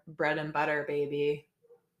our bread and butter, baby.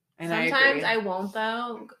 Sometimes I won't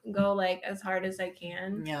though go like as hard as I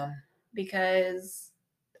can. Yeah. Because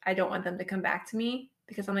I don't want them to come back to me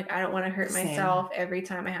because I'm like, I don't want to hurt myself every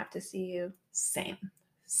time I have to see you. Same.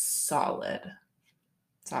 Solid.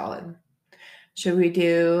 Should we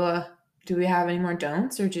do we have any more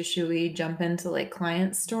don'ts, or should we jump into like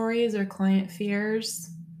client stories or client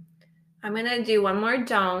fears? I'm going to do one more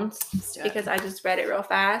don't because I just read it real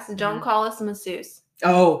fast. Don't call us a masseuse.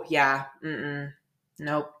 Oh, yeah.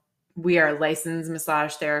 Nope. We are licensed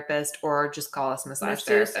massage therapist, or just call us massage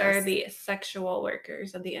therapists. Masseuse are the sexual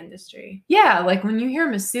workers of the industry. Yeah, like when you hear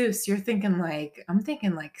masseuse, you're thinking like, I'm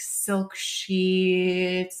thinking like silk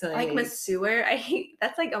sheets. Like masseur. I hate,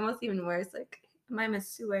 that's like almost even worse. Like, my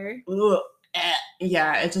masseur.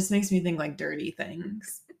 Yeah, it just makes me think like dirty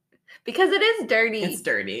things. Because it is dirty. It's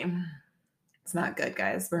dirty. It's not good,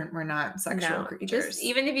 guys. We're not sexual creatures. Just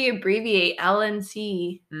even if you abbreviate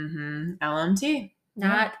LMT. LMT.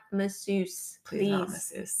 Not masseuse. Please not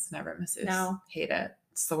masseuse. Never masseuse. No. Hate it.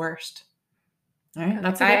 It's the worst. All right.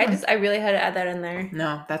 That's a good one. I really had to add that in there.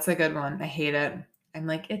 No, that's a good one. I hate it. I'm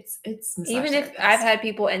like, it's even if I've had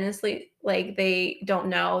people honestly, like, they don't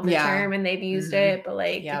know the term and they've used it, but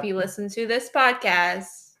like, if you listen to this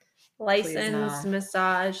podcast, licensed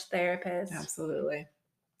massage therapist. Absolutely.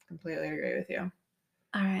 Completely agree with you.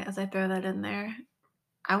 All right. As I throw that in there,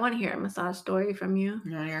 I want to hear a massage story from you.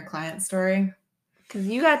 You want to hear a client story? Because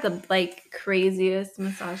you got the like craziest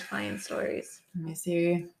massage client stories. Let me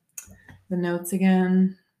see the notes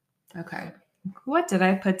again. Okay. What did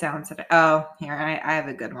I put down today? Oh, here, I have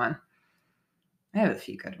a good one. I have a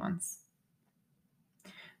few good ones.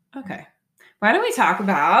 Okay. Why don't we talk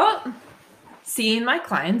about seeing my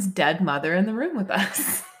client's dead mother in the room with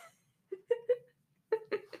us?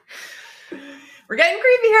 We're getting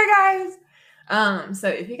creepy here, guys. So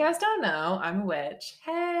if you guys don't know, I'm a witch.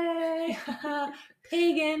 Hey,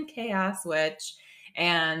 pagan chaos witch.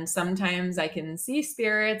 And sometimes I can see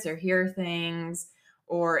spirits or hear things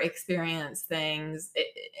or experience things.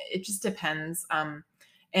 It just depends.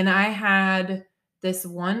 And I had this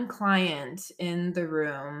one client in the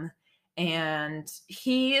room, and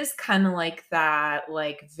he is kind of like that,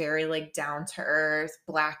 like very like down to earth,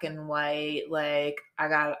 black and white, like I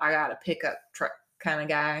got a pickup truck kind of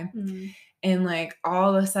guy. Mm-hmm. And like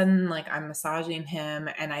all of a sudden, like I'm massaging him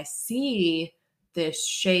and I see this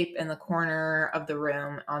shape in the corner of the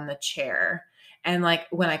room on the chair. And like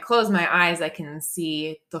when I close my eyes, I can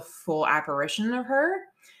see the full apparition of her.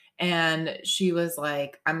 And she was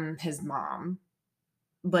like, I'm his mom.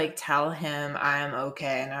 Like, tell him I'm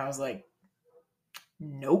okay. And I was like,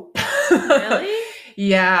 nope. Really?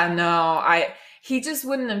 Yeah, no. He just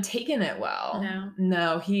wouldn't have taken it well.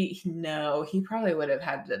 No, he probably would have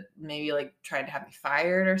had to maybe like try to have me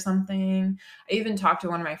fired or something. I even talked to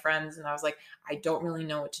one of my friends and I was like, I don't really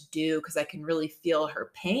know what to do because I can really feel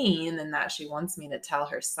her pain and that she wants me to tell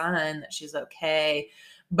her son that she's okay.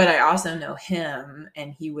 But I also know him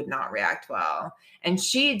and he would not react well. And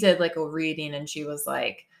she did like a reading and she was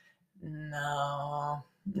like, no,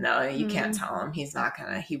 you can't tell him.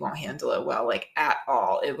 He won't handle it well, like at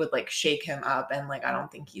all. It would like shake him up. And like, I don't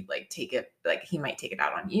think he'd like take it, like he might take it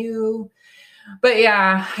out on you. But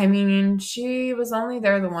yeah, I mean, she was only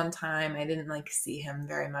there the one time. I didn't like see him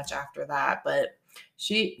very much after that, but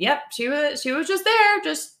she was just there,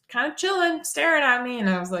 just kind of chilling, staring at me. And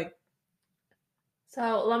I was like,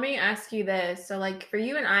 so let me ask you this. So like for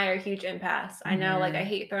you and I are huge empaths. I know, like I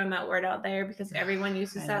hate throwing that word out there because everyone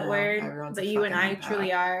uses that word, but you and I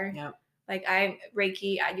truly are. Yep. Like I'm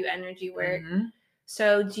Reiki, I do energy work. Mm-hmm.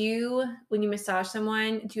 So when you massage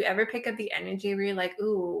someone, do you ever pick up the energy where you're like,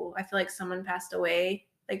 ooh, I feel like someone passed away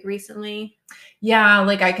like recently? Yeah,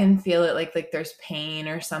 like I can feel it like there's pain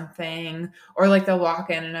or something. Or like they'll walk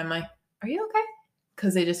in and I'm like, are you okay?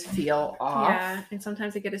 Because they just feel off. Yeah, and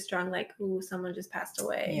sometimes they get a strong like, ooh, someone just passed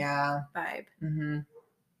away. Yeah. Vibe. Mm-hmm.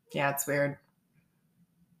 Yeah, it's weird.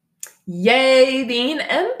 Yay, being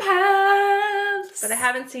empaths. But I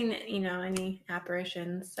haven't seen, any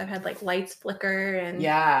apparitions. I've had like lights flicker and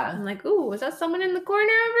yeah. I'm like, ooh, was that someone in the corner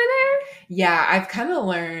over there? Yeah, I've kind of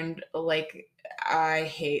learned like I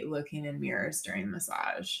hate looking in mirrors during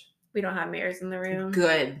massage. We don't have mirrors in the room.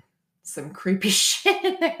 Good. Some creepy shit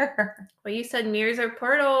in there. Well, you said mirrors are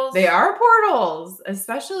portals. They are portals.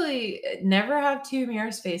 Especially, never have two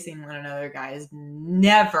mirrors facing one another, guys.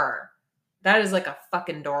 Never. That is like a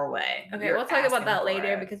fucking doorway. Okay, we'll talk about that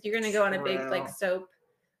later because you're going to go on a big like soap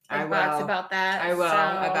box about that. I will.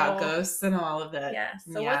 About ghosts and all of it. Yeah.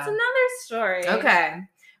 So what's another story? Okay.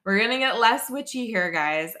 We're going to get less witchy here,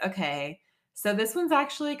 guys. Okay. So this one's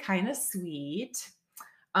actually kind of sweet.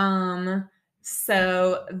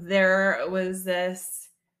 So there was this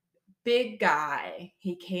big guy.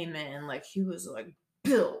 He came in, like, he was, like,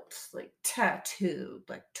 built, like, tattooed,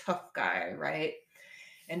 like, tough guy, right?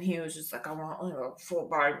 And he was just like, I want, like, a full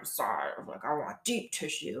body massage. Like, I want deep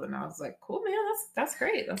tissue. And I was like, cool, man, that's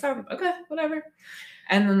great. That sounds okay, whatever.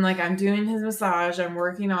 And then, like, I'm doing his massage, I'm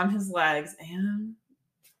working on his legs, and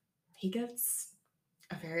he gets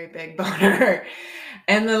a very big boner.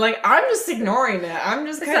 And then, like, I'm just ignoring it. I'm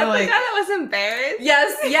just kind of like, the guy that was embarrassed?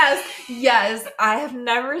 Yes. I have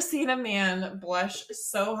never seen a man blush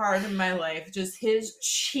so hard in my life. Just his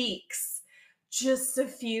cheeks just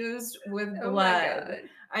suffused with blood. Oh my God.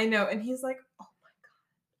 I know. And he's like, oh my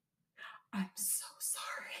God, I'm so sorry.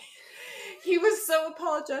 He was so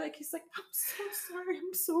apologetic. He's like, I'm so sorry.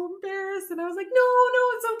 I'm so embarrassed. And I was like, no,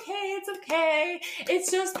 it's okay. It's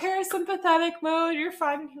just parasympathetic mode. You're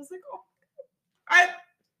fine. And he was like, oh, I'm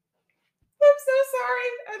so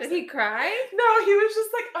sorry. Did he cry? No, he was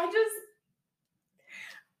just like,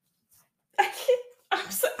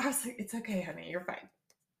 I was like, it's okay, honey. You're fine.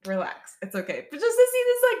 Relax. It's okay. But just to see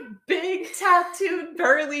this, like, big tattooed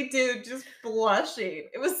burly dude just blushing.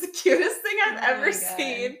 It was the cutest thing I've ever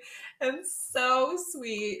seen. And so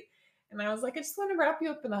sweet. And I was like, I just want to wrap you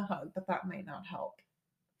up in a hug, but that might not help.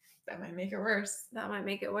 That might make it worse.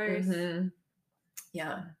 Mm-hmm.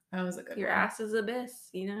 Yeah. That was a good one. Your ass is abyss,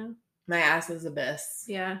 you know? My ass is abyss.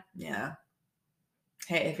 Yeah. Yeah.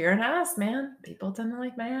 Hey, if you're an ass, man, people tend to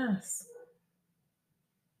like my ass.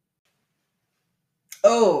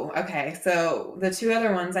 Oh, okay. So the two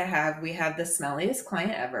other ones I have, we have the smelliest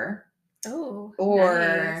client ever. Oh, or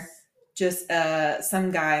nice. Just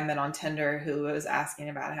some guy I met on Tinder who was asking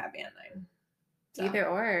about a happy ending. So. Either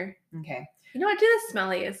or. Okay. You know what? Do the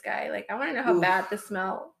smelliest guy. Like, I want to know how bad the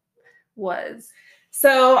smell was.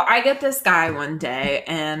 So I get this guy one day,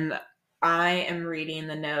 and I am reading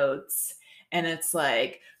the notes, and it's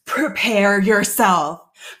like, prepare yourself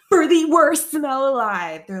for the worst smell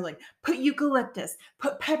alive. They're like, put eucalyptus,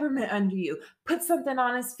 put peppermint under you, put something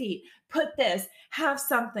on his feet, put this, have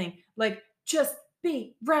something, like, just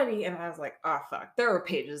be ready. And I was like, oh, fuck. There were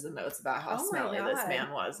pages of notes about how smelly this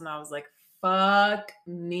man was. And I was like, fuck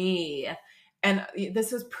me. And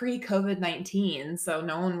this was pre-COVID-19, so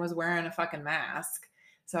no one was wearing a fucking mask.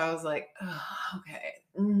 So I was like, oh, okay.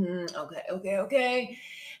 Mm-hmm. Okay.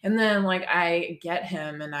 And then, like, I get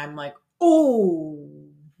him, and I'm like, oh,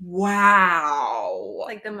 wow.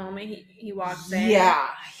 Like the moment he walks in? Yeah,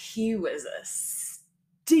 he was a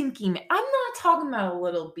stinking man. I'm not talking about a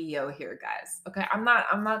little BO here, guys. Okay, I'm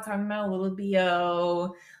not talking about a little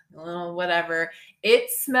BO, a little whatever. It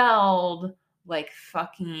smelled like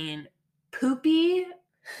fucking poopy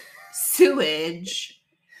sewage.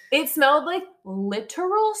 It smelled like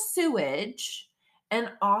literal sewage, and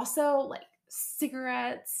also like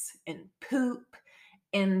cigarettes and poop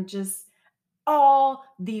and just all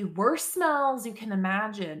the worst smells you can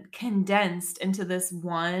imagine condensed into this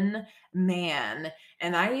one man.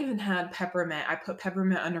 And I even had peppermint. I put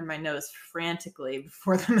peppermint under my nose frantically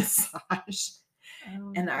before the massage.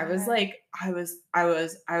 Oh, and I was like, I was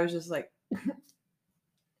just like,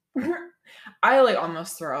 I like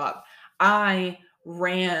almost throw up. I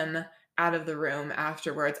ran out of the room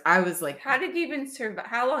afterwards. I was like, how did you even survive?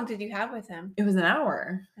 How long did you have with him? It was an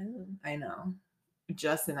hour. Oh. I know.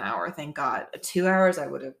 Just an hour, thank God. 2 hours, I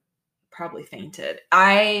would have probably fainted.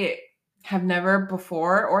 I have never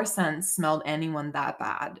before or since smelled anyone that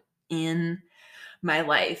bad in my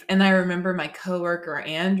life. And I remember my coworker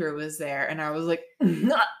Andrew was there, and I was like,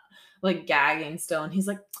 like gagging still. And he's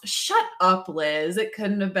like, shut up, Liz. It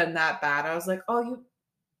couldn't have been that bad. I was like, oh,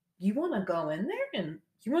 you want to go in there and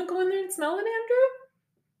smell it, Andrew?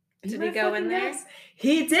 Did he go in there?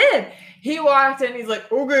 He did. He walked in. He's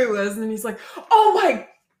like, okay, Liz. And he's like, oh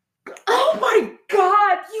my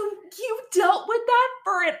God, you dealt with that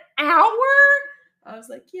for an hour? I was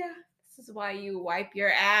like, yeah. This is why you wipe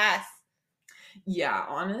your ass. Yeah,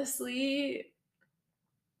 honestly,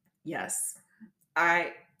 yes.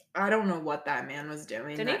 I don't know what that man was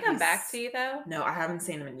doing. Did he come back to you, though? No, I haven't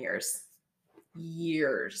seen him in years.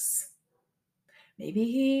 Maybe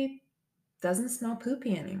he doesn't smell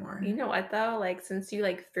poopy anymore. You know what, though? Like, since you,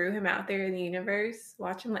 like, threw him out there in the universe,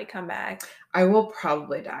 watch him, like, come back. I will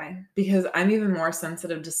probably die because I'm even more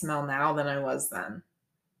sensitive to smell now than I was then.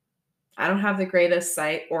 I don't have the greatest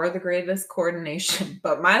sight or the greatest coordination,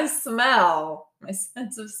 but my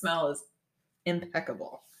sense of smell is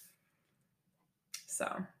impeccable. So,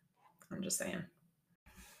 I'm just saying.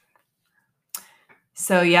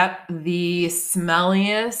 So, yep, the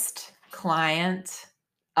smelliest client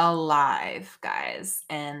alive, guys.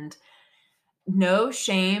 And no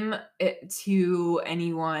shame to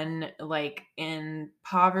anyone like in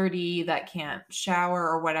poverty that can't shower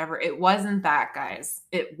or whatever. It wasn't that, guys.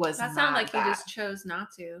 It was That sounded like he just chose not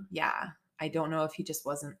to. Yeah. I don't know if he just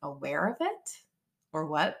wasn't aware of it or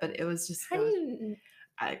what, but it was just.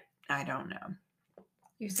 I don't know.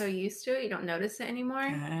 You're so used to it, you don't notice it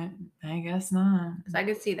anymore? I guess not. Because I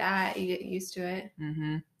could see that. You get used to it.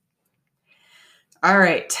 Mm-hmm. All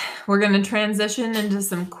right. We're going to transition into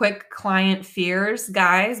some quick client fears.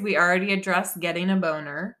 Guys, we already addressed getting a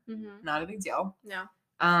boner. Mm-hmm. Not a big deal. No.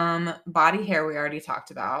 Body hair we already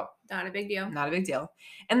talked about. Not a big deal. Not a big deal.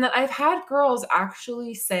 And then I've had girls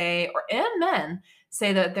actually say, and men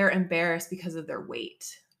say that they're embarrassed because of their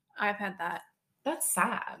weight. I've had that. That's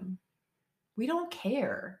sad. We don't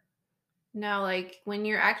care. No, like when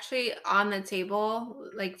you're actually on the table,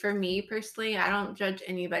 like for me personally, I don't judge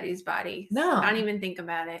anybody's body. No. I don't even think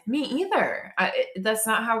about it. Me either. That's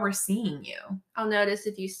not how we're seeing you. I'll notice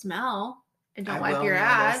if you smell and don't wipe your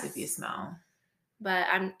ass. If you smell. But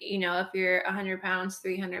if you're 100 pounds,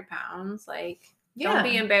 300 pounds, like don't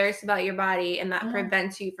be embarrassed about your body, and that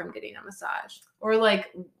prevents you from getting a massage. Or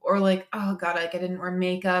like, oh God, like I didn't wear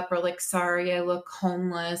makeup, or like, sorry, I look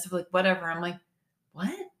homeless, or like whatever. I'm like,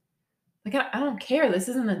 what? Like, I don't care. This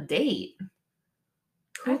isn't a date.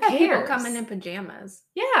 Who cares? People coming in pajamas.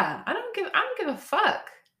 Yeah. I don't give a fuck.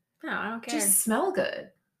 No, I don't care. Just smell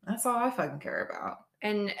good. That's all I fucking care about.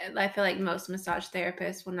 And I feel like most massage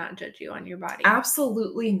therapists will not judge you on your body.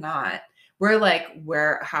 Absolutely not. We're like,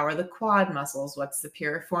 how are the quad muscles? What's the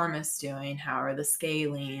piriformis doing? How are the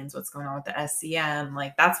scalenes? What's going on with the SCM?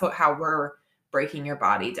 Like, that's how we're breaking your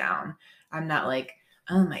body down. I'm not like,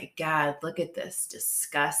 oh my God, look at this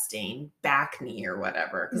disgusting back knee or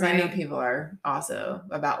whatever. Because I know people are also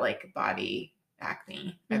about like body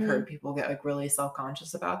acne. I've heard people get like really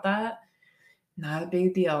self-conscious about that. Not a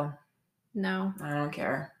big deal. No. I don't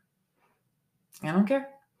care. I don't care.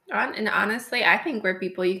 And honestly, I think we're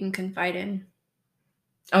people you can confide in.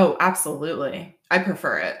 Oh, absolutely. I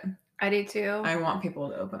prefer it. I do too. I want people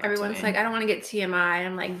to open up. Everyone's like, I don't want to get TMI.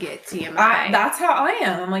 I'm like, get TMI. That's how I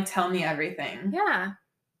am. I'm like, tell me everything. Yeah.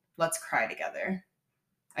 Let's cry together.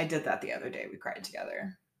 I did that the other day. We cried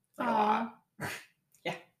together. Like a lot.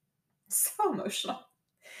 Yeah. So emotional.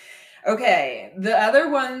 Okay. The other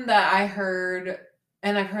one that I heard,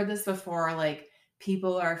 and I've heard this before, like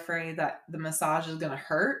people are afraid that the massage is going to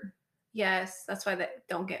hurt. Yes. That's why they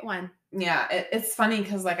don't get one. Yeah. It's funny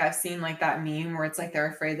because like I've seen like that meme where it's like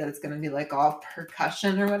they're afraid that it's going to be like all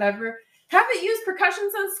percussion or whatever. Haven't used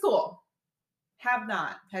percussion since school. Have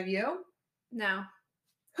not. Have you? No.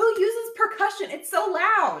 Who uses percussion? It's so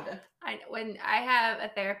loud. When I have a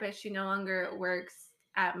therapist, she no longer works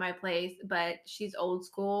at my place, but she's old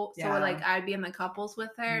school. So like I'd be in the couples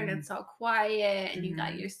with her and it's all quiet and you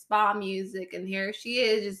got your spa music and here she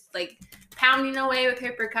is just like pounding away with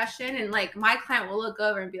her percussion, and like my client will look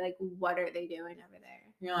over and be like, what are they doing over there?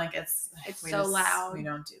 You're like, it's so loud. We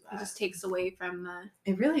don't do that. It just takes away from the.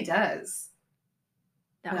 It really does.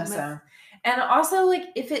 And also like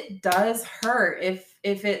if it does hurt, if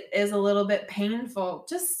it is a little bit painful,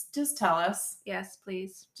 just tell us. Yes,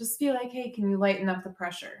 please. Just be like, hey, can you lighten up the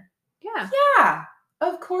pressure? Yeah. Yeah,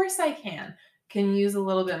 of course I can. Can you use a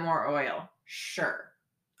little bit more oil? Sure.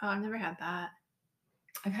 Oh, I've never had that.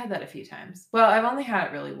 I've had that a few times. Well, I've only had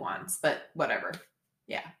it really once, but whatever.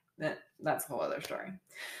 Yeah, that's a whole other story.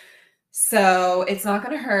 So it's not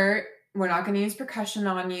going to hurt. We're not going to use percussion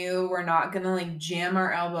on you. We're not going to like jam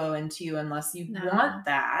our elbow into you unless you want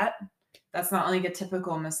that. That's not like a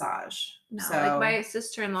typical massage. No, like my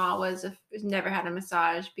sister-in-law never had a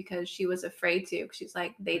massage because she was afraid to. She's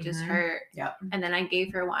like, they just hurt. Yep. And then I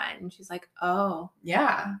gave her one and she's like, oh.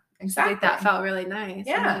 Yeah, exactly. Like, that felt really nice.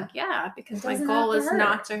 Yeah. I'm like, yeah, because my goal is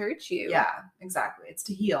not to hurt you. Yeah, exactly. It's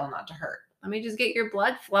to heal, not to hurt. Let me just get your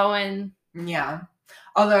blood flowing. Yeah.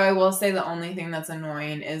 Although I will say the only thing that's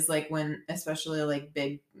annoying is like when, especially like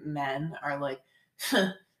big men are like,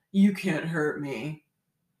 you can't hurt me.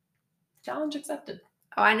 Challenge accepted.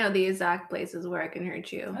 Oh, I know the exact places where I can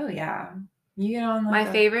hurt you. Oh, yeah. You get on like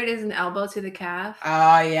my favorite is an elbow to the calf.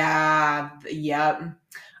 Oh, yeah. Yep.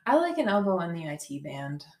 I like an elbow in the IT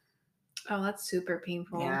band. Oh, that's super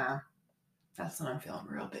painful. Yeah. That's when I'm feeling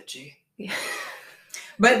real bitchy. Yeah.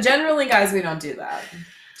 But generally, guys, we don't do that.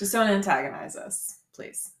 Just don't antagonize us,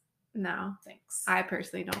 please. No. Thanks. I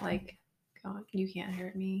personally don't like, oh, you can't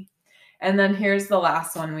hurt me. And then here's the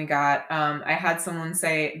last one we got. I had someone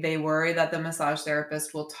say they worry that the massage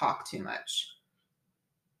therapist will talk too much.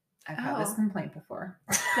 I've had this complaint before.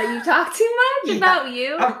 That you talk too much about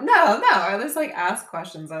you? No. I just like ask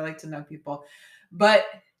questions. I like to know people. But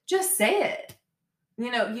just say it.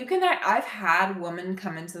 I've had women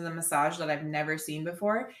come into the massage that I've never seen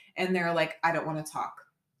before, and they're like, I don't want to talk.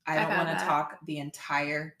 I don't want to talk the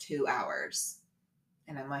entire 2 hours.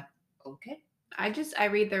 And I'm like, okay. I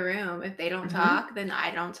read the room. If they don't talk, then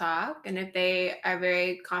I don't talk. And if they are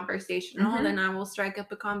very conversational, then I will strike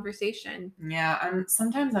up a conversation. Yeah,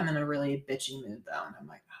 sometimes I'm in a really bitchy mood though, and I'm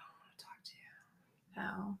like, I don't want to talk to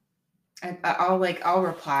you. Oh. I'll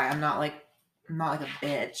reply. I'm not like a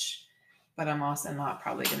bitch, but I'm also not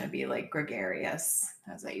probably going to be like gregarious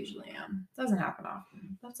as I usually am. Doesn't happen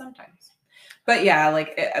often, but sometimes. But yeah,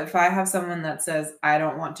 like if I have someone that says I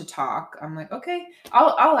don't want to talk, I'm like, okay,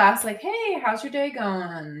 I'll ask like, hey, how's your day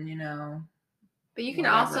going? But you can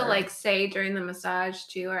also like say during the massage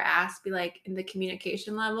too, or ask, be like, in the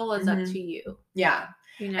communication level is up to you. Yeah.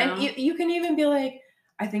 And you can even be like,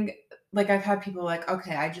 I think like I've had people like,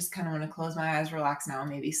 okay, I just kind of want to close my eyes, relax now,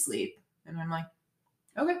 maybe sleep. And I'm like,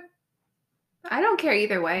 okay. I don't care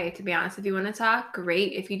either way, to be honest. If you want to talk,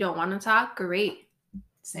 great. If you don't want to talk, great.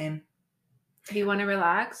 Same. If you want to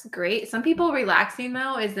relax, great. Some people relaxing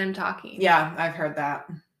though is them talking. Yeah, I've heard that,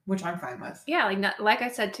 which I'm fine with. Yeah, like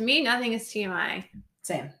I said, to me, nothing is TMI.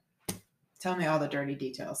 Same. Tell me all the dirty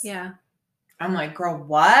details. Yeah. I'm like, girl,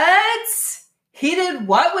 what? He did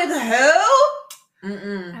what with who?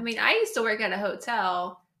 Mm-mm. I mean, I used to work at a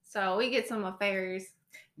hotel, so we get some affairs.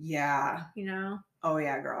 Yeah. Oh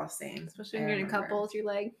yeah, girl, same. Especially when you're in couples, you're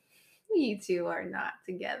like, you two are not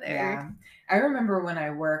together. Yeah. I remember when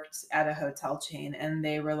I worked at a hotel chain and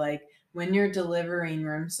they were like, when you're delivering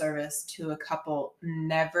room service to a couple,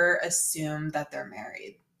 never assume that they're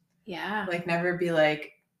married. Yeah. Like never be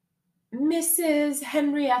like, Mrs.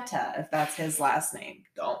 Henrietta, if that's his last name.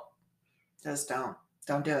 Just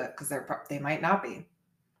don't do it, because they might not be.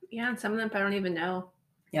 Yeah, and some of them I don't even know.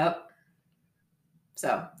 Yep.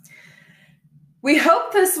 So we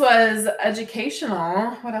hope this was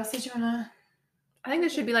educational. What else did you want to? I think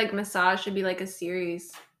this should be like massage should be like a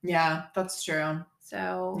series. Yeah, that's true.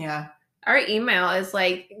 So yeah, our email is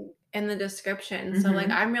like in the description. So like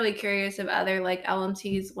I'm really curious if other like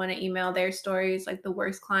LMTs want to email their stories, like the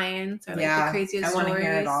worst clients or like the craziest stories. I want to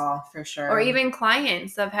hear it all for sure. Or even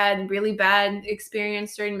clients that have had really bad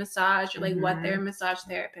experience during massage, or like what their massage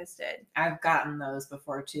therapist did. I've gotten those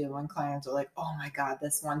before too, when clients are like, "Oh my god,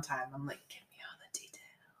 this one time," I'm like, "Give me all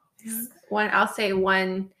the details." I'll say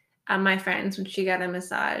one. My friends, when she got a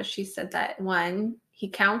massage, she said that he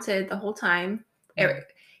counted the whole time.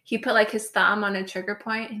 He put like his thumb on a trigger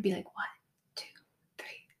point and be like 1, 2, 3,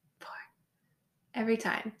 4 every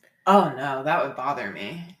time. Oh no, that would bother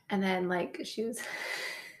me. And then like she was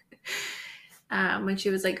when she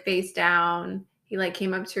was like face down, he like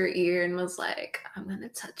came up to her ear and was like, "I'm gonna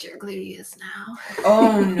touch your gluteus now."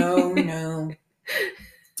 Oh no.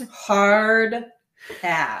 Hard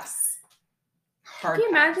pass. Can you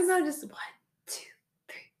imagine though, just 1, 2,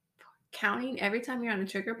 3, 4 counting every time you're on a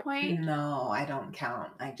trigger point? No, I don't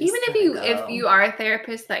count. I just even if you are a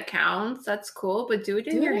therapist that counts, that's cool, but do it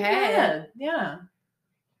in your head. Yeah.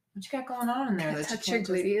 What you got going on in there? Touch your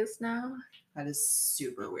gluteus now? That is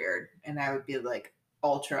super weird, and I would be like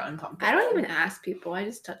ultra uncomfortable. I don't even ask people. I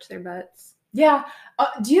just touch their butts. Yeah.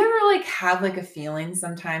 Do you ever like have like a feeling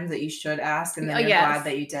sometimes that you should ask, and then you're glad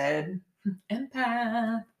that you did?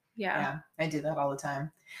 Empath. Yeah, I do that all the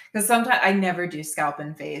time. Because sometimes I never do scalp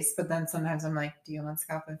and face, but then sometimes I'm like, do you want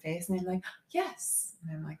scalp and face? And they're like, yes.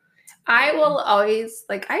 And I'm like, I will always,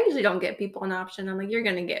 like, I usually don't get people an option. I'm like, you're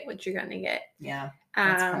going to get what you're going to get. Yeah,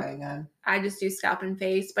 that's probably good. I just do scalp and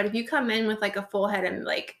face. But if you come in with like a full head of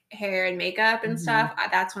like hair and makeup and stuff,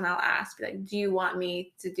 that's when I'll ask, like, do you want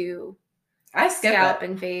me to do scalp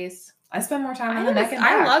and face? I spend more time on the neck and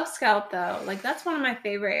back. I love scalp though. Like, that's one of my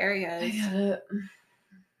favorite areas. I get it.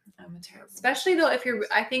 I'm a terrible Especially though,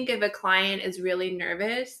 I think if a client is really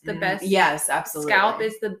nervous, the best. Yes, absolutely. Scalp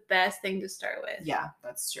is the best thing to start with. Yeah,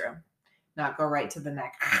 that's true. Not go right to the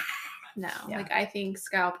neck. No, like I think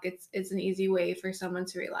scalp it's an easy way for someone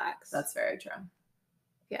to relax. That's very true.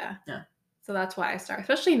 Yeah. So that's why I start.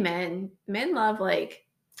 Especially men. Men love like.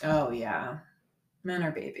 Oh yeah, men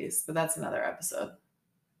are babies, but that's another episode.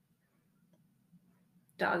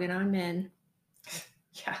 Dogging on men.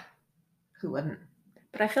 Yeah, who wouldn't?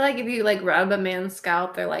 But I feel like if you like rub a man's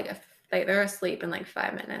scalp, they're asleep in like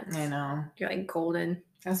 5 minutes. I know. You're like golden.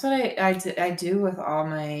 That's what I do with all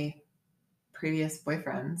my previous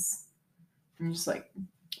boyfriends. I'm just like,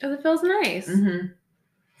 because it feels nice.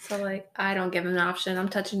 So like, I don't give an option. I'm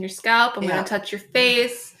touching your scalp. I'm gonna touch your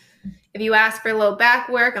face. If you ask for low back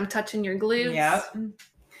work, I'm touching your glutes. Yep.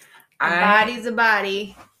 A body's a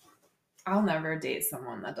body. I'll never date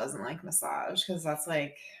someone that doesn't like massage, because that's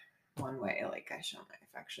like, one way like I show my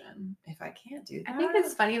affection. If I can't do that. I think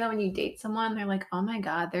it's funny though when you date someone, they're like, oh my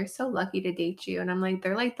God, they're so lucky to date you. And I'm like,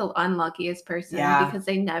 they're like the unluckiest person because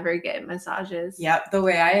they never get massages. Yep. The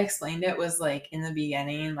way I explained it was like in the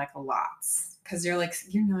beginning, like a lot. Because you're like,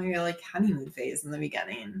 you're like honeymoon phase in the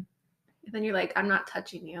beginning. And then you're like, I'm not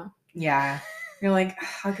touching you. Yeah. You're like,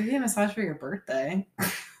 I'll give you a massage for your birthday.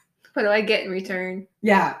 What do I get in return?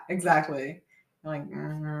 Yeah, exactly. You're like,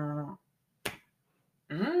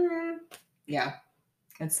 yeah,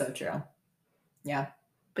 it's so true. Yeah.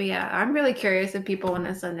 But yeah, I'm really curious if people want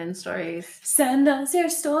to send in stories. Send us your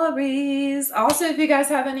stories. Also, if you guys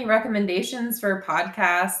have any recommendations for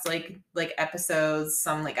podcasts, like episodes,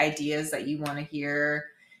 some like ideas that you want to hear.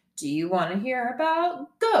 Do you want to hear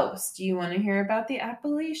about ghosts? Do you want to hear about the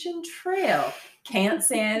Appalachian Trail? Can't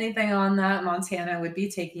say anything on that. Montana would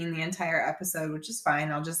be taking the entire episode, which is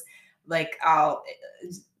fine. I'll just I'll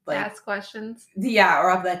ask questions. Yeah,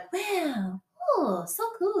 or I'll be like, wow, oh, so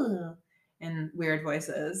cool. In weird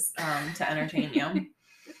voices to entertain you.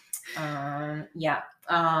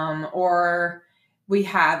 Or we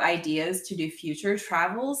have ideas to do future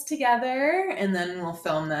travels together, and then we'll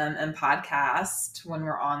film them and podcast when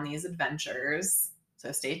we're on these adventures.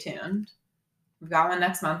 So stay tuned. We've got one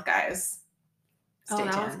next month, guys. Stay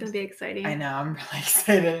tuned. That one's going to be exciting. I know. I'm really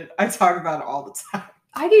excited. I talk about it all the time.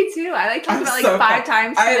 I do too. I like talking about like 5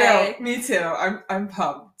 times today. I know. Me too. I'm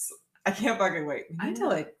pumped. I can't fucking wait. We need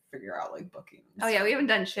to figure out booking. Oh yeah, we haven't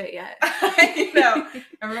done shit yet. I know.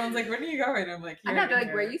 Everyone's like, when are you going? I'm like, I'm not like,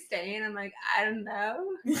 where are you staying? I'm like, I don't know.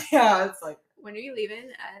 Yeah, it's like, when are you leaving?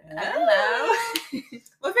 I don't know.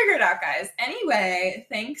 We'll figure it out, guys. Anyway,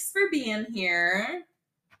 thanks for being here.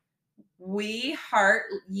 We heart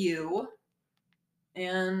you.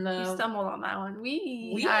 And you stumbled on that one.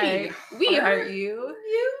 We heart you.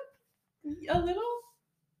 A little.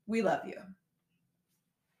 We love you.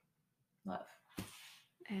 Love.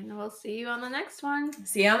 And we'll see you on the next one.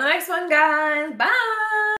 See you on the next one, guys.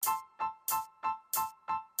 Bye.